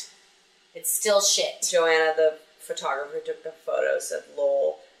friend. It's still shit. Joanna, the photographer, took the photo, said,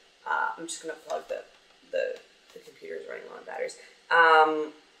 lol. I'm just going to plug the computer's running low on batteries.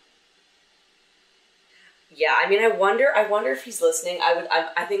 Yeah, I mean, I wonder if he's listening.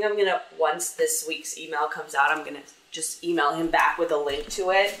 I think I'm going to, once this week's email comes out, I'm going to just email him back with a link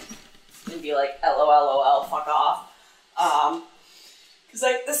to it and be like, LOL, fuck off. Cause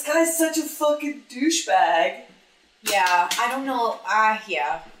like, this guy's such a fucking douchebag. Yeah, I don't know.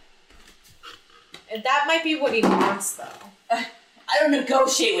 Yeah. And that might be what he wants, though. I don't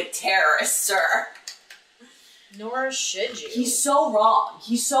negotiate with terrorists, sir. Nor should you. He's so wrong.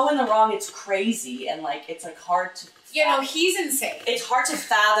 He's so in the wrong, it's crazy. And like, it's like hard to... You know, he's insane. It's hard to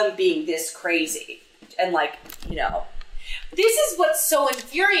fathom being this crazy. And like, you know... This is what's so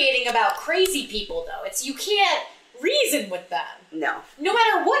infuriating about crazy people, though. It's you can't reason with them. No. No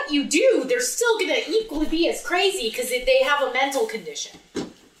matter what you do, they're still going to equally be as crazy because they have a mental condition.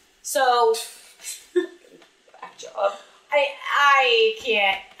 So... Bad job. I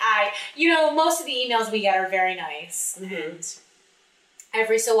can't. Most of the emails we get are very nice. Mm-hmm. And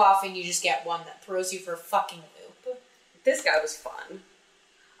every so often you just get one that throws you for a fucking loop. This guy was fun.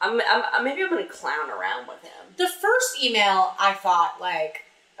 Maybe I'm going to clown around with him. The first email, I thought, like,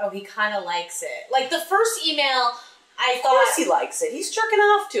 oh, he kind of likes it. Like, the first email, I thought... Of course he likes it. He's jerking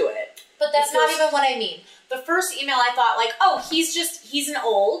off to it. But that's not even what I mean. The first email, I thought, like, oh, he's an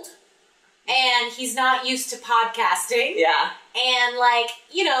old... And he's not used to podcasting. Yeah. And, like,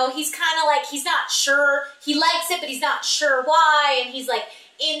 he's kind of like, he's not sure. He likes it, but he's not sure why. And he's, like,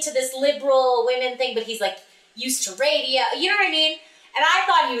 into this liberal women thing, but he's, like, used to radio. You know what I mean? And I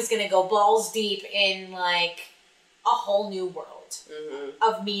thought he was going to go balls deep in, like, a whole new world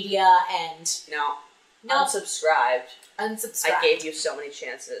of media and... No. Unsubscribed. Unsubscribed. I gave you so many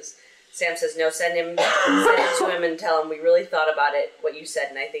chances. Sam says, no, send it to him and tell him we really thought about it, what you said,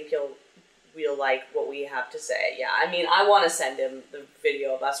 and I think we'll like what we have to say. Yeah, I mean, I want to send him the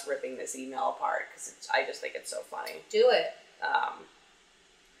video of us ripping this email apart because I just think it's so funny. Do it. A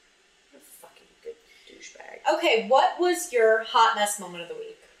fucking good douchebag. Okay, what was your hot mess moment of the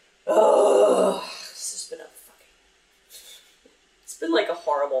week? Oh, this has been it's been like a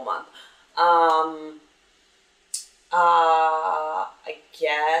horrible month. I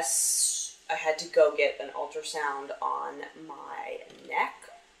guess I had to go get an ultrasound on my neck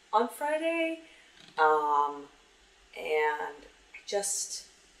on Friday, and I just,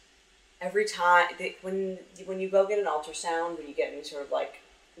 every time, when you go get an ultrasound, when you get any sort of like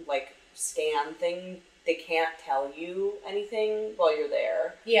scan thing, they can't tell you anything while you're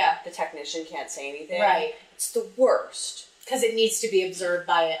there. Yeah. The technician can't say anything. Right. It's the worst. Because it needs to be observed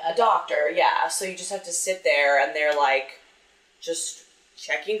by a Doctor, yeah. So you just have to sit there and they're like, just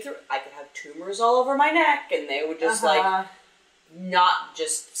checking through. I could have tumors all over my neck and they would just like, not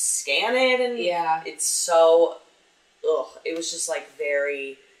just scan it, and it's so, it was just like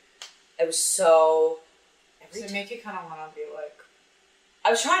it was so, does it make you kind of want to be like, I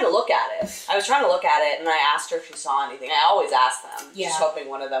was trying to look at it, and I asked her if she saw anything. I always ask them, just hoping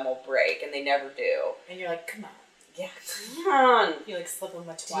one of them will break, and they never do. And you're like, come on. Yeah, come on. You like slip them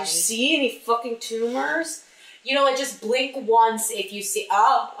a 20. Do you see any fucking tumors? You know what, just blink once if you see,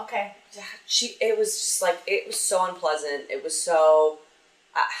 oh, okay. It was just like, it was so unpleasant. It was so,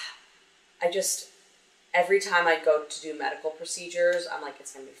 I just, every time I go to do medical procedures, I'm like,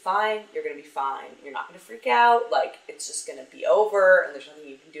 it's going to be fine. You're going to be fine. You're not going to freak out. Like, it's just going to be over and there's nothing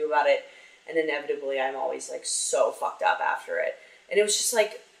you can do about it. And inevitably, I'm always like so fucked up after it. And it was just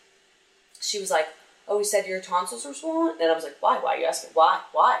like, she was like, oh, we said your tonsils were swollen? And I was like, why? Why are you asking? Why?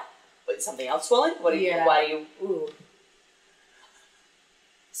 Why? But something else swollen? Why do you, ooh.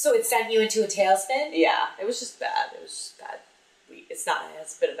 So it sent you into a tailspin? Yeah, it was just bad. It was just bad.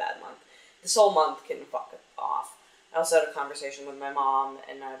 It's been a bad month. This whole month can fuck it off. I also had a conversation with my mom,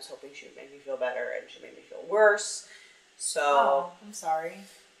 and I was hoping she would make me feel better, and she made me feel worse. So Oh, I'm sorry.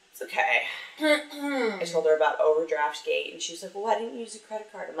 it's okay. I told her about overdraft gate, and she was like, "Well, why didn't you use a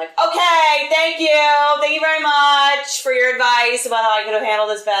credit card?" I'm like, "Okay, thank you very much for your advice about how I could have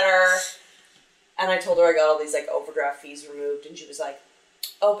handled this better." And I told her I got all these like overdraft fees removed, and she was like,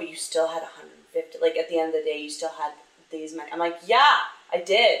 "Oh, but you still had 150. Like at the end of the day, you still had these money." I'm like, "Yeah, I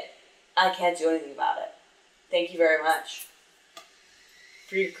did. I can't do anything about it. Thank you very much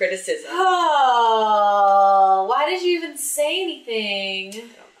for your criticism." Oh, why did you even say anything? I don't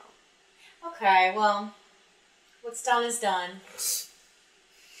know. Okay, well, what's done is done.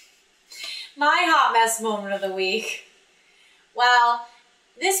 My hot mess moment of the week. Well,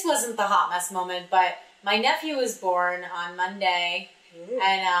 this wasn't the hot mess moment, but my nephew was born on Monday,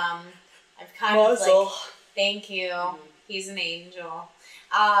 and I've kind of like, thank you. He's an angel.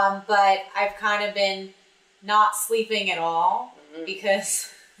 But I've kind of been not sleeping at all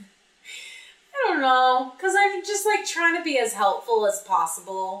because I don't know, because I'm just like trying to be as helpful as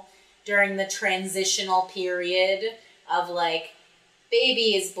possible during the transitional period of like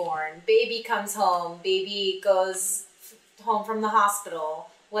baby is born, baby comes home, baby goes home from the hospital,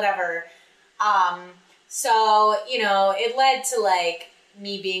 whatever. So, you know, it led to like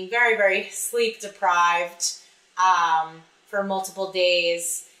me being very, very sleep deprived for multiple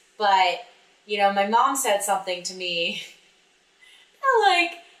days. But, you know, my mom said something to me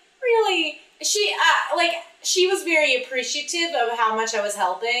like really, she was very appreciative of how much I was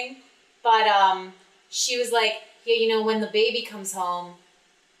helping. But she was like, yeah, you know, when the baby comes home,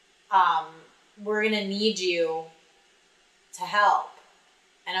 we're gonna need you to help.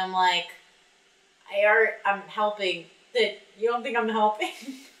 And I'm like, I'm helping. That you don't think I'm helping?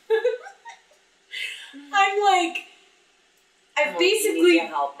 I'm like, I've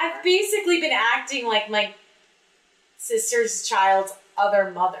basically been acting like my sister's child's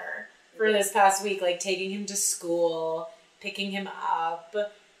other mother for this past week, like taking him to school, picking him up,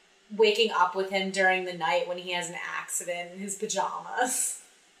 waking up with him during the night when he has an accident in his pajamas.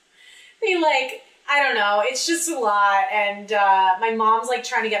 I don't know, it's just a lot, and my mom's like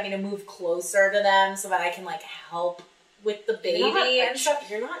trying to get me to move closer to them so that I can like help with the baby and stuff.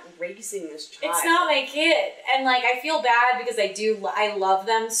 You're not raising this child. It's not my kid, and like I feel bad because I love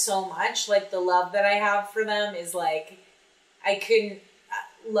them so much. Like the love that I have for them is like I couldn't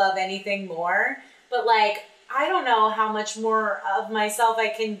love anything more. But like I don't know how much more of myself I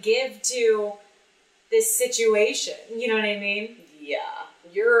can give to this situation. You know what I mean? Yeah.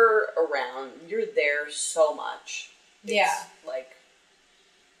 You're around. You're there so much. Yeah.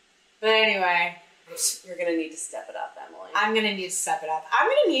 But anyway. You're going to need to step it up, Emily. I'm going to need to step it up. I'm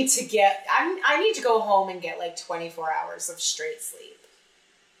going to need to I need to go home and get like 24 hours of straight sleep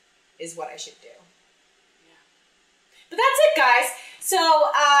is what I should do. Yeah. But that's it, guys. So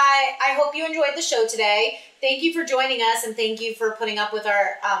I hope you enjoyed the show today. Thank you for joining us, and thank you for putting up with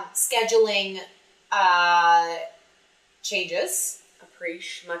our scheduling changes.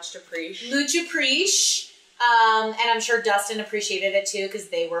 Much appreciate. Much appreciate. And I'm sure Dustin appreciated it too, because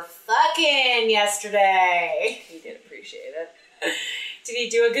they were fucking yesterday. He did appreciate it. Did he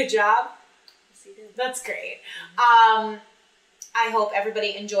do a good job? Yes, he did. That's great. I hope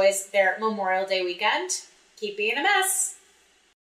everybody enjoys their Memorial Day weekend. Keep being a mess.